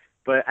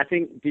 But I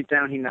think deep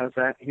down he knows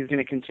that. He's going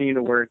to continue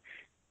to work.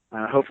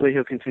 Hopefully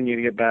he'll continue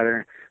to get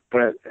better.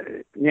 But,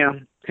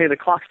 hey, the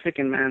clock's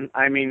ticking, man.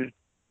 I mean,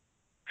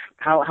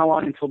 how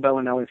long until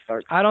Bellinelli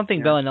starts? I don't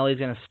think Bellinelli's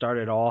going to start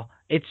at all.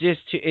 It's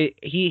just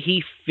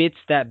he fits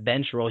that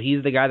bench role.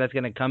 He's the guy that's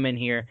going to come in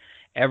here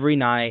every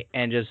night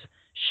and just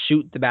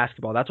shoot the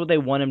basketball. That's what they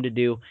want him to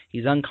do.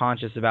 He's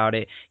unconscious about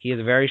it. He has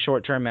a very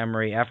short-term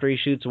memory. After he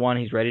shoots one,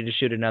 he's ready to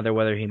shoot another,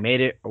 whether he made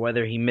it or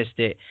whether he missed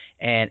it.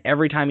 And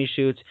every time he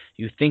shoots,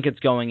 you think it's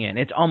going in.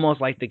 It's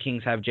almost like the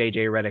Kings have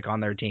J.J. Redick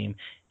on their team.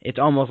 It's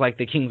almost like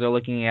the Kings are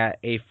looking at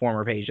a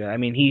former Peja. I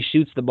mean, he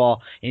shoots the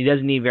ball, and he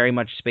doesn't need very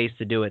much space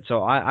to do it.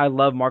 So I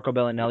love Marco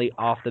Bellinelli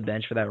off the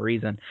bench for that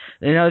reason.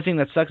 Another thing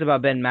that sucks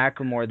about Ben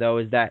McLemore, though,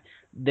 is that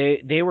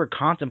they were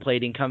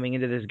contemplating coming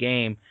into this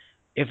game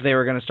if they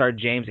were going to start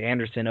James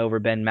Anderson over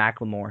Ben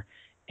McLemore.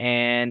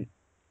 And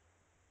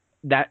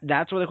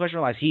that's where the question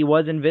lies. He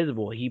was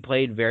invisible. He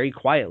played very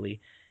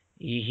quietly.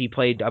 He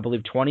played, I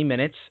believe, 20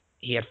 minutes.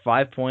 He had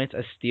 5 points,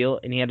 a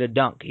steal, and he had a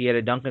dunk. He had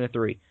a dunk and a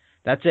 3.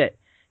 That's it.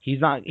 He's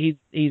not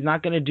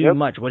going to do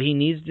much. What he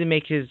needs to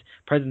make his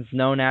presence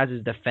known as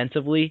is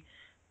defensively,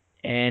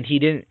 and he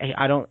didn't.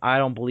 I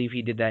don't believe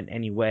he did that in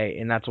any way,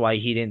 and that's why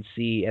he didn't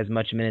see as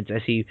much minutes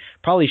as he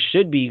probably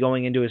should be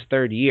going into his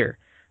 3rd year.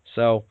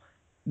 So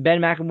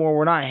Ben McLemore,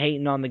 we're not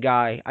hating on the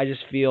guy. I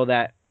just feel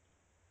that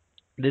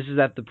this is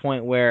at the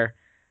point where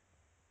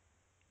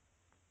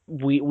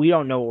we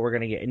don't know what we're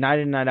going to get. Night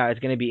in, night out, it's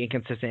going to be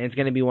inconsistent. It's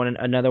going to be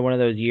another one of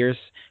those years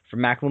for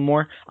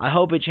Macklemore. I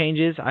hope it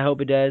changes. I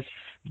hope it does.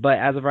 But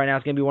as of right now,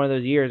 it's going to be one of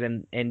those years,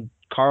 and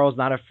Carl's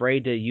not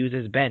afraid to use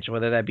his bench,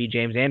 whether that be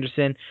James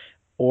Anderson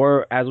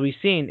or, as we've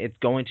seen, it's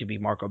going to be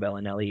Marco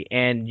Bellinelli.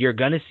 And you're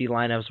going to see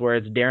lineups where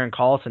it's Darren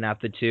Collison at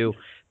the 2,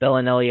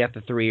 Bellinelli at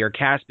the 3, or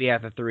Caspi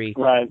at the 3.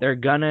 Right. They're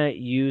going to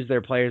use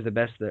their players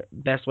the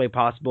best way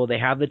possible. They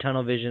have the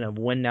tunnel vision of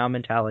win-now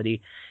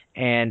mentality.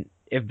 And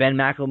if Ben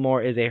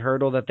McLemore is a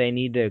hurdle that they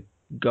need to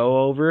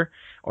go over,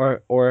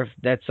 or if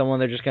that's someone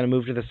they're just going to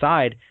move to the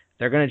side,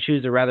 they're going to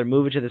choose to rather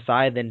move it to the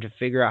side than to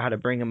figure out how to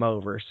bring him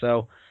over.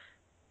 So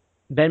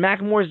Ben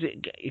McLemore's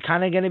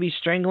kind of going to be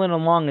strangling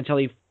along until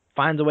he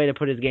finds a way to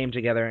put his game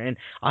together, and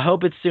I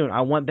hope it's soon.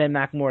 I want Ben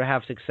McLemore to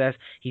have success.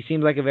 He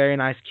seems like a very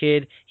nice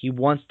kid. He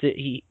wants to.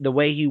 The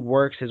way he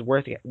works, his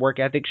work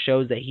ethic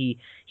shows that he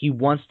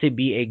wants to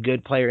be a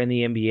good player in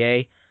the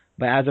NBA.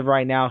 But as of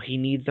right now, he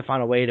needs to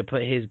find a way to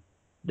put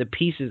the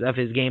pieces of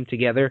his game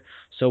together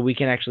so we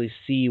can actually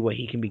see what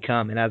he can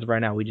become. And as of right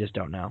now, we just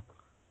don't know.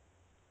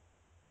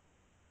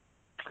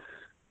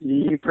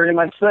 You pretty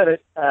much said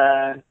it.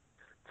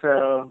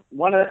 So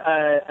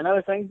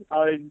another thing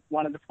I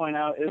wanted to point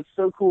out, it was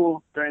so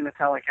cool during the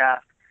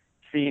telecast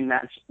seeing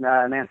Nancy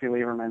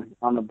Lieberman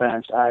on the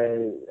bench.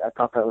 I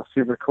thought that was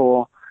super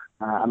cool.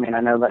 I mean, I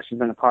know that she's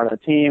been a part of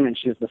the team, and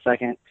she's the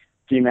second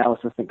female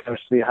assistant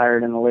coach to be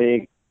hired in the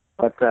league.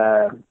 But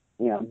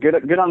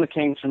good on the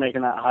Kings for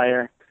making that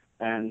hire,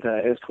 and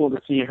it was cool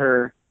to see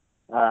her.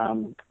 I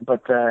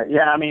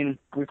mean,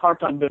 we've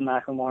harped on Ben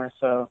McLemore,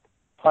 so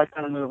probably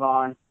time to move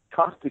on.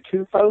 Costa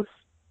Koufos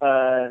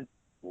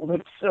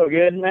looked so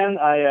good, man.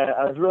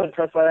 I was really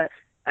impressed by that.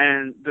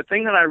 And the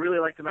thing that I really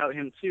liked about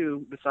him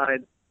too,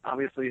 besides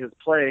obviously his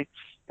play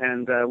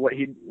and what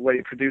he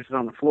produces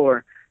on the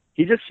floor,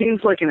 he just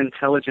seems like an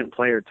intelligent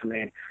player to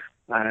me.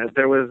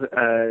 There was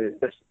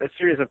a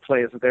series of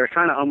plays that they were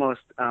kind of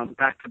almost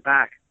back to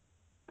back,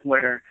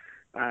 where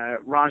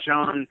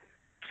Rajon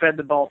fed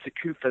the ball to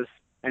Koufos,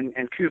 and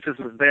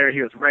Koufos was there.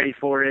 He was ready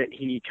for it.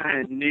 He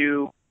kind of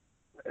knew,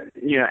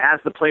 as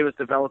the play was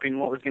developing,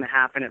 what was going to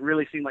happen. It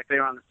really seemed like they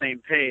were on the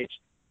same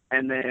page.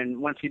 And then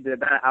once he did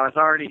that, I was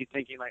already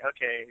thinking, like,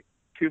 okay,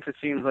 Koufos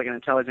seems like an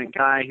intelligent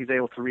guy. He's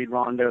able to read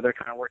Rondo. They're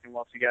kind of working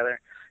well together.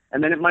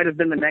 And then it might have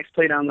been the next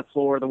play down the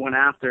floor, the one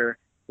after,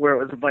 where it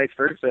was vice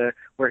versa,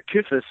 where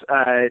Koufos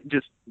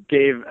just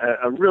gave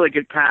a really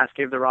good pass,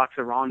 gave the rock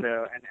to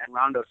Rondo, and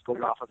Rondo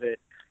scored off of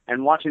it.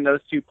 And watching those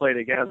two play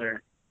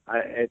together,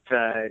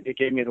 it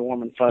gave me the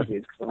warm and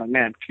fuzzies. Because I'm like,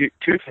 man,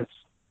 Koufos.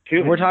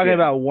 We're talking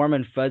about warm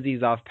and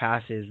fuzzies off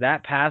passes.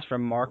 That pass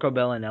from Marco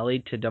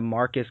Bellinelli to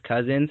DeMarcus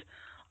Cousins,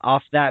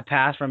 off that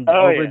pass from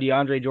over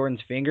DeAndre Jordan's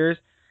fingers,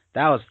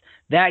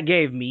 that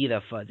gave me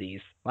the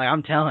fuzzies. Like,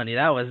 I'm telling you,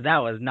 that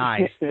was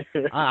nice.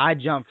 I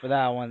jumped for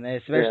that one,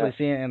 especially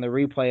seeing it in the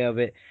replay of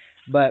it.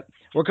 But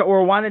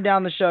we're winding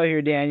down the show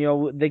here,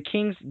 Daniel. The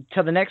Kings,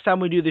 till the next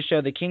time we do the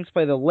show, the Kings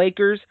play the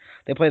Lakers.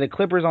 They play the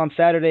Clippers on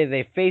Saturday.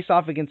 They face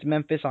off against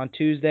Memphis on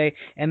Tuesday,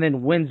 and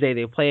then Wednesday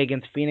they play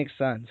against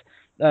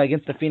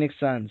against the Phoenix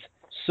Suns.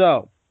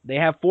 So they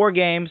have 4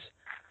 games.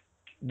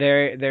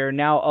 They're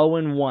now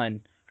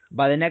 0-1.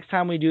 By the next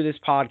time we do this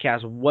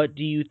podcast, what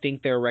do you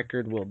think their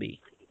record will be?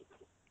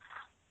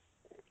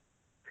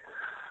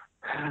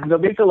 They'll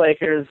beat the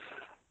Lakers.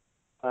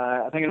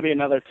 I think it'll be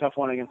another tough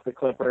one against the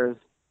Clippers,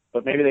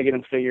 but maybe they get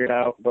them figured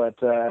out.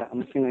 But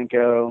I'm just going to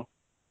go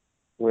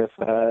with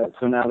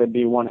so now they'd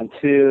be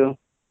 1-2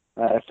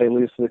 if they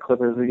lose to the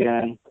Clippers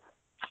again,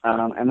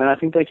 and then I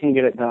think they can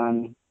get it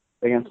done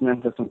against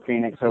Memphis and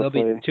Phoenix.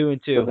 Hopefully, they'll be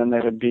 2-2. So then they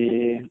would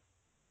be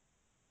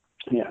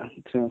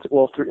 2-2.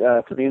 Well,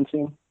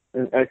 3-2.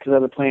 Because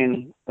they're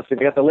playing. Let's see,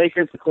 they got the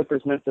Lakers, the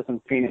Clippers, Memphis,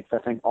 and Phoenix. I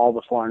think all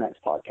before our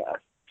next podcast.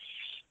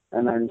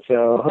 And then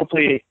so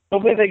hopefully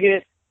they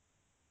get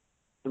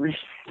three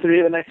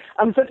of the next.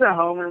 I'm such a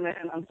homer,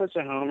 man. I'm such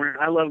a homer.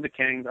 I love the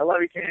Kings. I love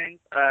you, Kings.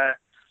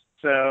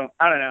 So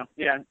I don't know.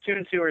 Yeah,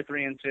 2-2 or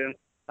 3-2.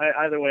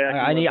 Either way,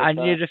 I need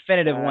a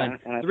definitive one.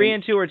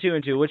 3-2 or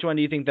 2-2. Which one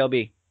do you think they'll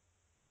be?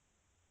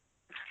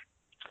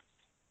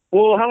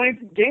 Well, how many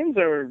games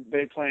are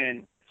they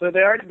playing? So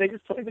they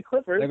just played the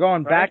Clippers. They're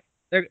going back.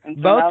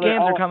 Both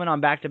games are coming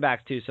on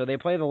back-to-backs, too. So they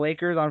play the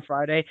Lakers on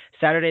Friday.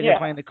 Saturday, they're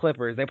playing the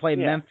Clippers. They play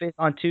Memphis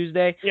on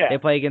Tuesday. Yeah. They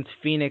play against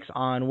Phoenix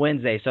on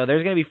Wednesday. So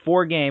there's going to be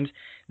 4 games.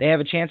 They have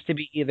a chance to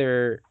be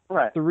either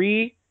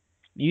 3.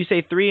 You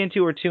say 3-2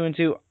 or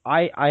 2-2.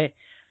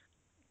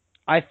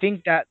 I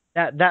think that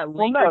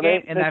Laker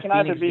game and that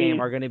Phoenix game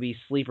are going to be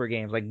sleeper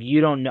games. Like, you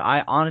don't know.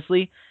 I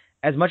honestly,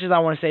 as much as I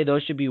want to say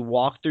those should be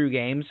walk-through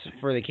games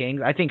for the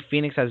Kings, I think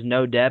Phoenix has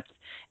no depth.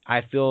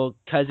 I feel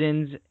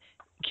Cousins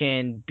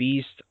can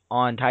beast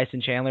on Tyson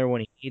Chandler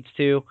when he needs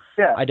to.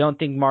 Yeah. I don't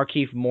think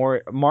Markieff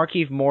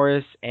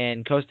Morris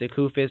and Costa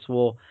Koufos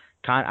will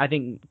I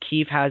think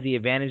Keith has the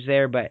advantage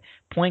there, but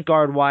point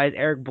guard wise,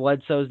 Eric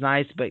Bledsoe's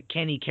nice, but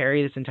can he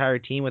carry this entire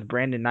team with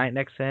Brandon Knight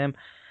next to him?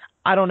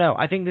 I don't know.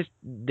 I think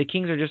the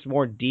Kings are just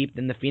more deep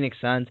than the Phoenix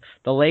Suns.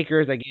 The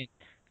Lakers, again,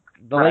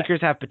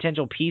 Lakers have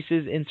potential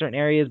pieces in certain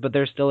areas, but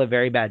they're still a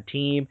very bad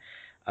team.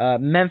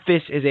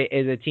 Memphis is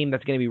a team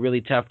that's going to be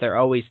really tough. They're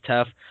always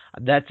tough.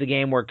 That's a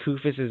game where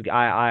Koufos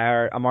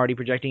I'm already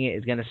projecting it,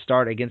 is going to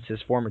start against his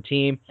former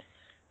team.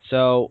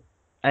 So,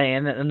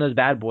 and those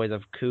bad boys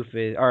of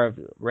Koufos or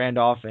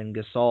Randolph and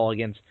Gasol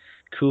against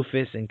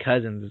Koufos and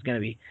Cousins is going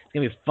to be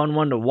a fun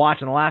one to watch.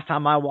 And the last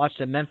time I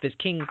watched a Memphis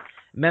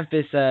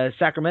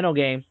Sacramento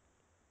game,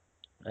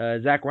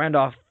 Zach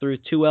Randolph threw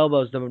 2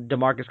 elbows to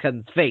DeMarcus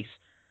Cousins' face.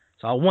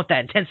 So I want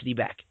that intensity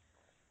back.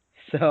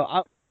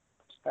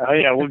 Oh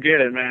yeah, we'll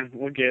get it, man.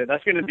 We'll get it.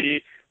 That's gonna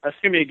be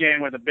a game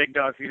where the big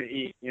dog's gonna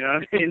eat. You know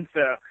what I mean?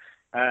 So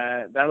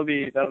that'll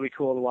be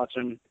cool to watch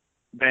them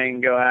bang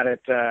and go at it.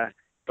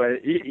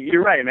 But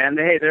you're right, man.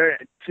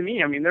 To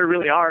me, I mean, there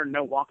really are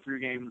no walkthrough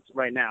games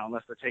right now,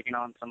 unless they're taking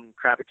on some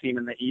crappy team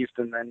in the East,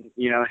 and then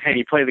you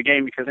play the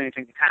game because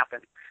anything can happen.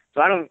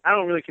 So I don't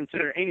really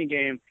consider any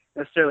game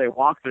necessarily a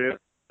walkthrough.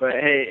 But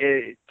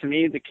hey, to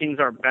me, the Kings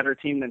are a better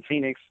team than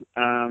Phoenix,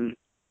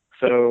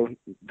 so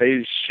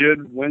they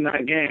should win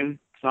that game.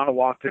 It's not a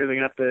walkthrough; they're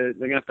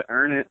gonna have to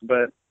earn it,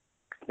 but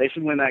they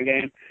should win that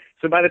game.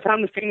 So by the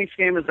time the Phoenix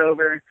game is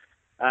over,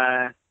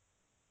 I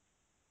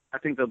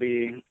think they'll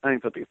be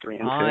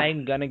 3-2.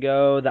 I'm gonna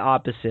go the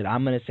opposite.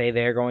 I'm gonna say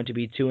they're going to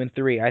be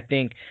 2-3. I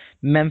think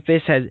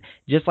Memphis has,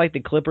 just like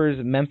the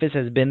Clippers, Memphis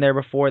has been there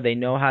before. They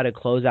know how to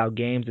close out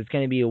games. It's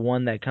gonna be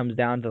one that comes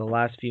down to the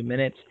last few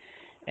minutes.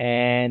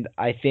 And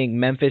I think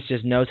Memphis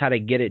just knows how to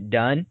get it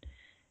done.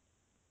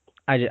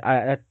 I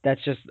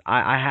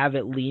have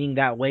it leaning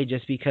that way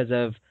just because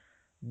of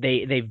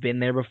they've been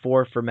there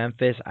before for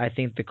Memphis. I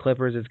think the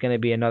Clippers is going to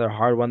be another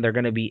hard one. They're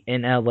going to be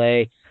in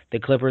LA.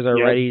 The Clippers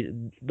are ready.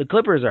 The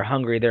Clippers are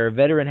hungry. They're a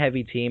veteran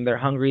heavy team. They're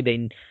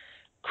hungry.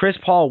 Chris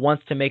Paul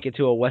wants to make it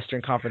to a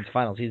Western Conference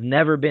Finals. He's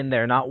never been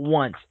there, not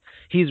once.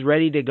 He's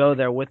ready to go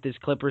there with this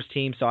Clippers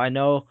team. So I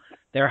know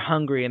they're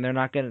hungry, and they're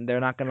not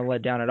gonna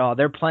let down at all.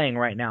 They're playing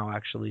right now,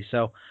 actually.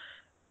 So,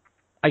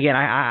 again,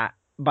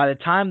 by the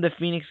time the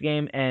Phoenix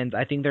game ends,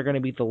 I think they're going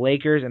to beat the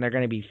Lakers and they're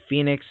going to beat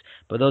Phoenix.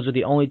 But those are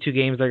the only 2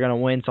 games they're going to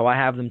win. So I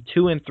have them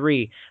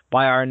 2-3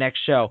 by our next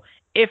show.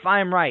 If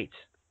I'm right,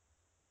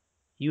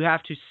 you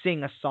have to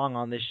sing a song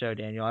on this show,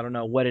 Daniel. I don't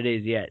know what it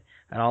is yet,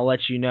 and I'll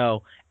let you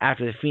know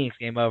after the Phoenix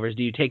game overs.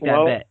 Do you take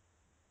that bet?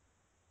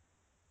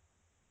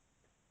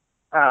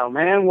 Oh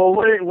man, well,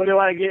 what do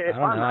I get? If I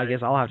don't know. I guess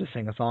I'll have to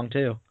sing a song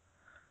too.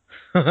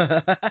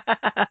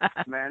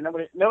 Man,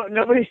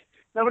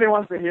 nobody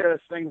wants to hear us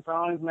sing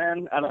songs,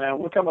 man. I don't know.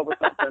 We'll come up with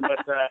something,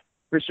 but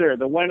for sure,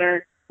 the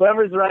winner,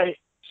 whoever's right,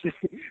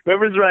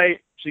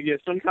 should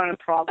get some kind of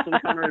prop, some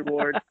kind of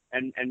reward,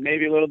 and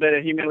maybe a little bit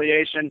of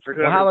humiliation for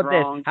whoever's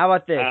wrong. How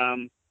about this?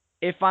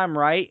 If I'm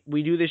right,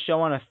 we do the show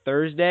on a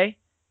Thursday.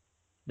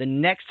 The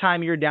next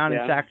time you're down in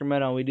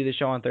Sacramento and we do the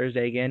show on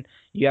Thursday again,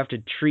 you have to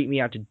treat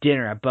me out to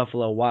dinner at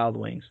Buffalo Wild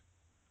Wings.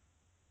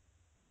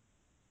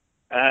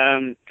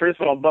 First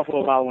of all,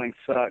 Buffalo Wild Wings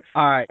sucks.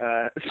 All right.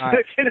 All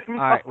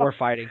right. We're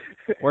fighting.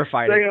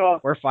 Second of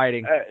all, we're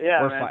fighting.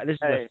 This is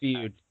a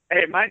feud.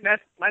 Hey, my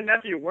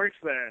nephew works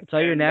there.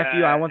 Tell your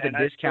nephew I want the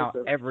discount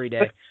every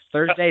day.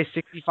 Thursday,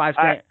 65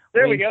 cent.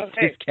 There we go.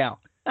 Discount.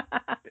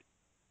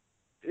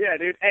 Yeah,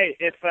 dude. Hey,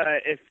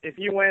 if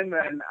you win,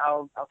 then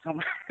I'll tell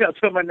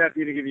my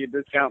nephew to give you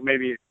a discount.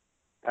 Maybe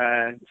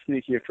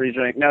sneak you a free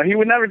drink. No, he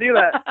would never do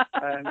that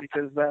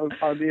because that would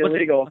probably be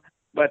illegal.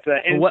 But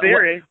in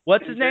theory,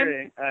 what's his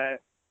name?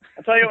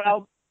 I'll tell you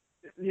what.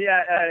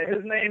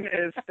 His name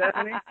is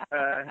Stephanie.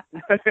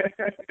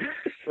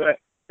 But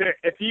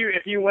if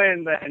you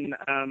win, then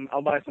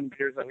I'll buy some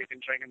beers that we can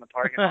drink in the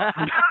parking lot.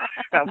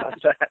 How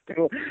about that?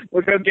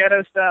 We'll go get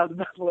us the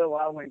Buffalo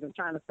Wild Wings. I'm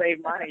trying to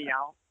save money,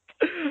 y'all.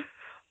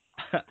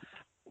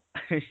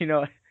 You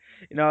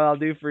know what I'll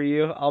do for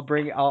you?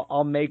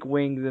 I'll make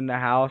wings in the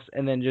house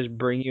and then just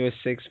bring you a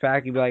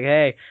 6-pack. You'd be like,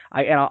 hey,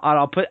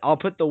 I'll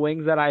put the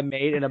wings that I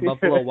made in a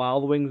Buffalo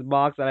Wild Wings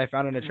box that I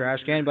found in a trash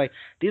can. Be like,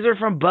 these are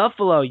from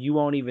Buffalo. You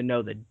won't even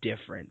know the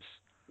difference.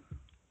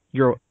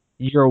 You're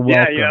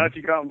welcome. Yeah, if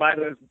you go and buy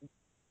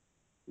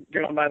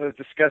those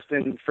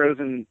disgusting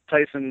frozen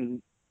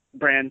Tyson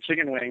brand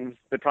chicken wings,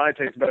 they probably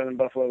taste better than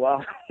Buffalo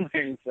Wild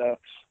Wings. So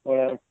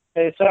whatever.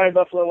 Hey, sorry,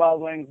 Buffalo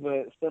Wild Wings,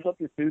 but step up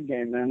your food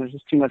game, man. There's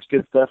just too much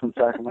good stuff in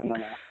Sacramento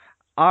now.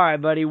 All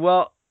right, buddy.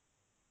 Well,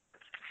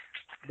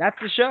 that's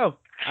the show.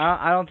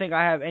 I don't think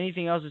I have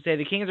anything else to say.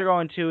 The Kings are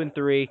going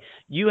 2-3.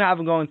 You have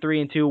them going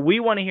 3-2. We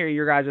want to hear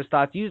your guys'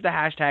 thoughts. Use the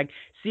hashtag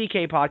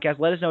CK Podcast.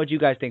 Let us know what you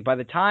guys think. By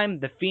the time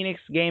the Phoenix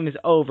game is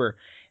over,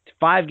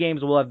 5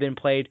 games will have been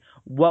played.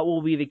 What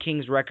will be the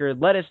Kings'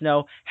 record? Let us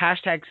know.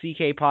 Hashtag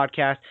CK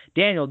Podcast.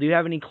 Daniel, do you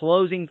have any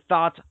closing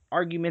thoughts,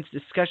 arguments,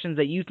 discussions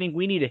that you think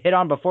we need to hit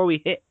on before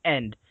we hit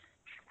end?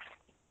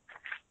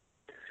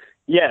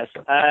 Yes.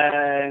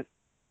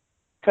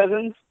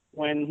 Cousins,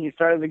 when he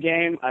started the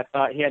game, I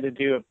thought he had to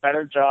do a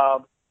better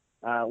job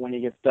when he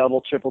gets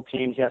double, triple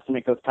teamed. He has to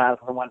make those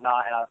passes and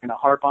whatnot, and I was going to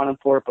harp on him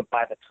for it, but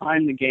by the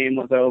time the game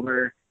was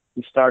over,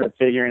 he started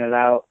figuring it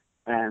out.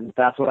 and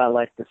that's what I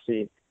like to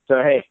see.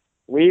 So, hey,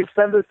 we've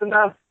said this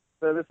enough,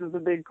 so this is a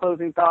big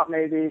closing thought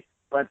maybe,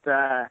 but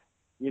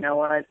you know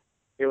what?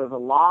 It was a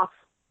loss,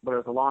 but it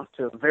was a loss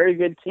to a very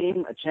good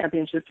team, a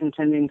championship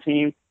contending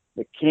team.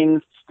 The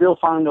Kings still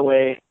found a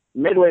way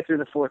midway through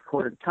the fourth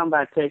quarter to come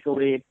back, take a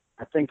lead.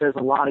 I think there's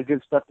a lot of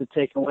good stuff to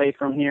take away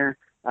from here.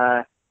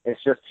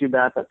 It's just too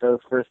bad that those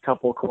first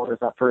couple of quarters,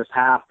 that first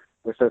half,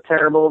 were so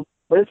terrible.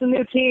 But it's a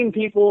new team,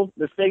 people.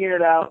 They're figuring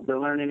it out. They're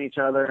learning each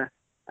other.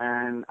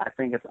 And I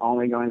think it's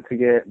only going to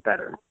get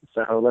better.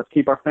 So let's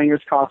keep our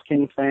fingers crossed,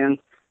 Kings fans.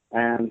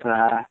 And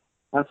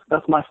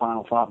that's my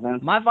final thought, man.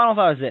 My final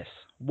thought is this.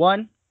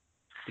 1,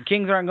 the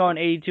Kings aren't going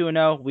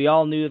 82-0. We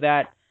all knew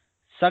that.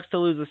 Sucks to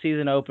lose the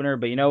season opener,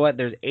 but you know what?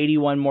 There's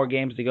 81 more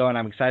games to go, and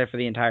I'm excited for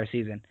the entire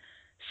season.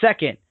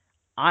 2nd,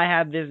 I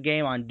have this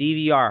game on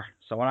DVR.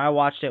 So when I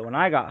watched it when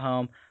I got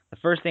home, the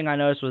first thing I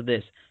noticed was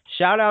this.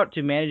 Shout out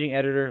to managing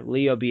editor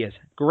Leo Bias.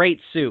 Great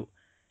suit.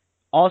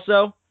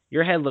 Also,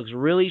 your head looks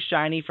really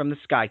shiny from the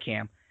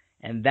Skycam.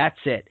 And that's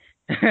it.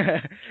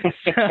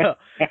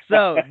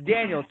 so,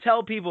 Daniel,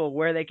 tell people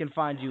where they can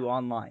find you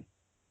online.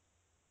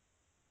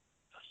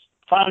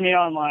 Find me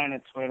online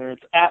at Twitter.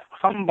 It's at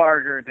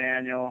Humbarger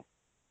Daniel.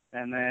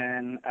 And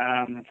then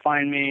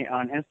find me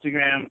on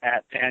Instagram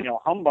at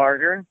Daniel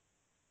Humbarger.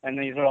 And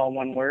these are all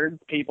one word,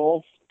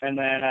 people. And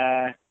then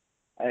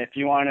if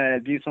you want to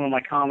view some of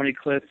my comedy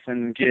clips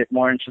and get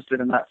more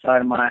interested in that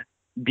side of my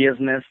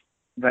business,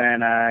 then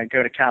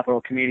go to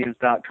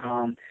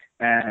capitalcomedians.com.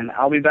 And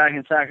I'll be back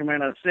in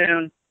Sacramento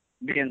soon,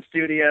 be in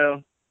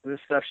studio. This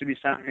stuff should be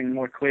sounding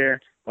more clear.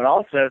 But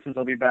also, since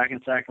I'll be back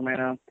in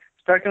Sacramento,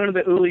 start going to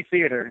the Uli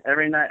Theater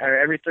every night or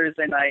every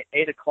Thursday night,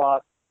 8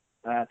 o'clock.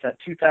 It's at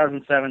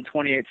 2007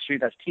 28th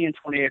Street. That's T and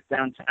 28th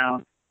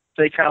downtown.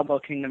 Say Cowbell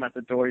Kingdom at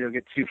the door. You'll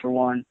get 2 for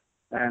 1.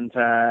 And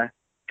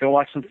go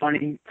watch some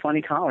funny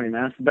comedy,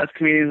 man. It's the best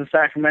comedians in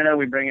Sacramento.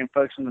 We bring in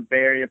folks from the Bay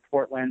Area,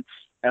 Portland,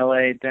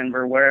 L.A.,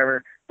 Denver,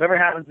 wherever. Whoever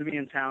happens to be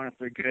in town, if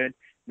they're good,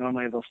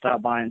 normally they'll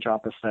stop by and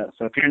drop a set.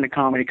 So if you're into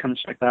comedy, come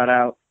check that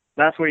out.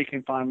 That's where you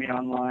can find me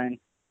online.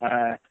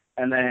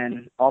 And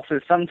then also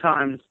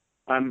sometimes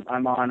I'm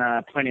on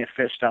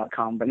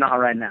plentyoffish.com, but not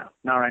right now.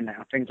 Not right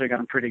now. Things are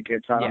going pretty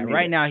good. So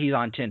right now he's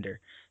on Tinder.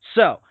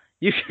 So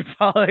you can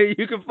follow.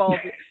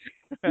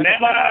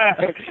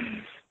 Never.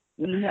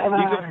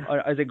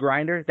 Is it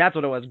Grindr? That's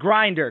what it was.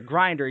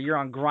 Grindr. You're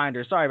on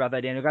Grindr. Sorry about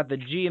that, Daniel. Got the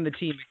G and the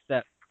T mixed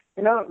up.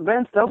 You know,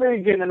 Vince, don't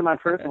be getting into my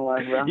personal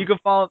life, bro. You can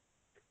follow.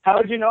 How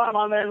would you know I'm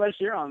on there unless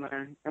you're on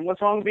there? And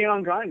what's wrong with being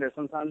on Grindr?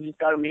 Sometimes you just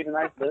got to meet a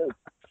nice dude.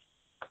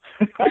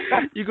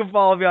 You can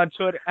follow me on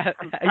Twitter.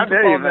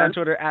 On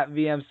Twitter at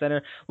VM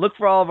Center. Look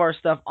for all of our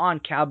stuff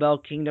on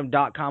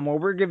CowbellKingdom.com, where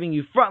we're giving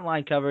you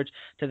frontline coverage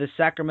to the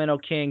Sacramento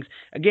Kings.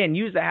 Again,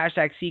 use the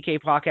hashtag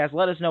CK Podcast.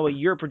 Let us know what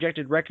your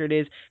projected record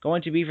is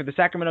going to be for the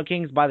Sacramento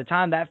Kings by the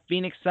time that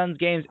Phoenix Suns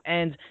game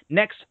ends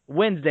next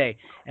Wednesday.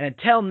 And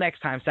until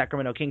next time,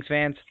 Sacramento Kings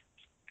fans,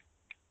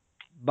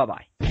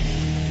 bye-bye.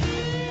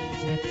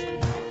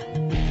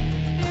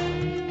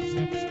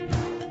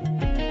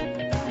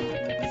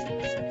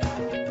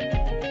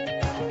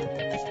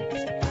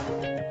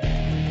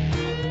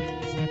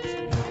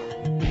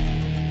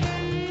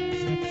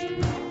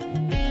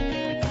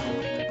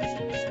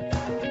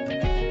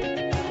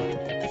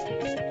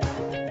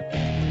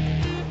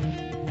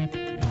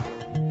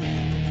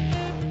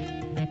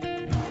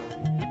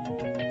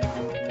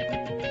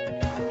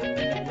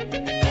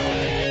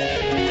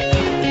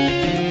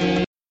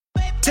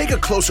 Take a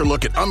closer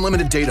look at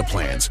unlimited data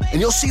plans, and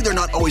you'll see they're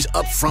not always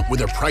upfront with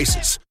their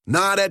prices.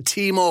 Not at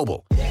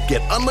T-Mobile.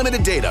 Get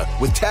unlimited data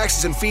with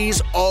taxes and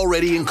fees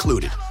already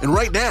included. And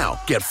right now,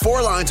 get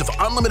 4 lines of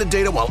unlimited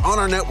data while on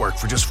our network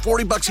for just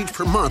 $40 each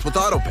per month with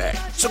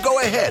AutoPay. So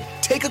go ahead,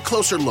 take a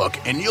closer look,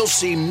 and you'll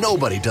see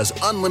nobody does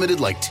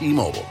unlimited like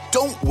T-Mobile.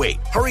 Don't wait.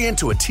 Hurry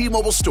into a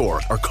T-Mobile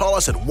store or call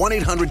us at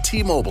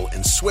 1-800-T-Mobile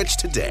and switch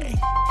today.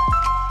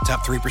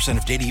 Top 3%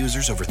 of data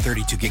users over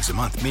 32 gigs a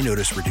month may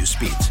notice reduced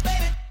speeds.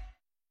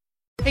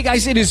 Hey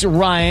guys, it is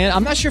Ryan.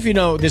 I'm not sure if you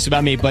know this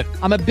about me, but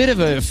I'm a bit of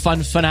a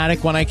fun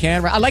fanatic when I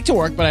can. I like to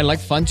work, but I like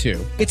fun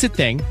too. It's a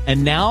thing.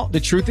 And now the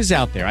truth is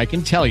out there. I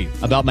can tell you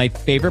about my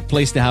favorite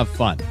place to have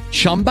fun.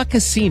 Chumba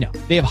Casino.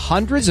 They have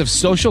hundreds of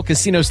social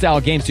casino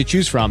style games to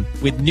choose from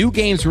with new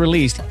games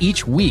released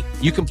each week.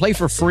 You can play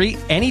for free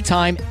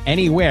anytime,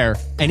 anywhere.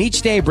 And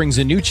each day brings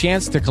a new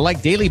chance to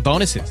collect daily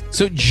bonuses.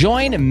 So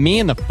join me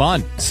in the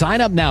fun.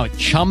 Sign up now at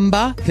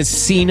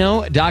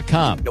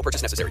ChumbaCasino.com. No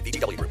purchase necessary.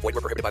 VGW. Void where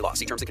prohibited by law.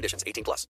 See terms and conditions. 18+.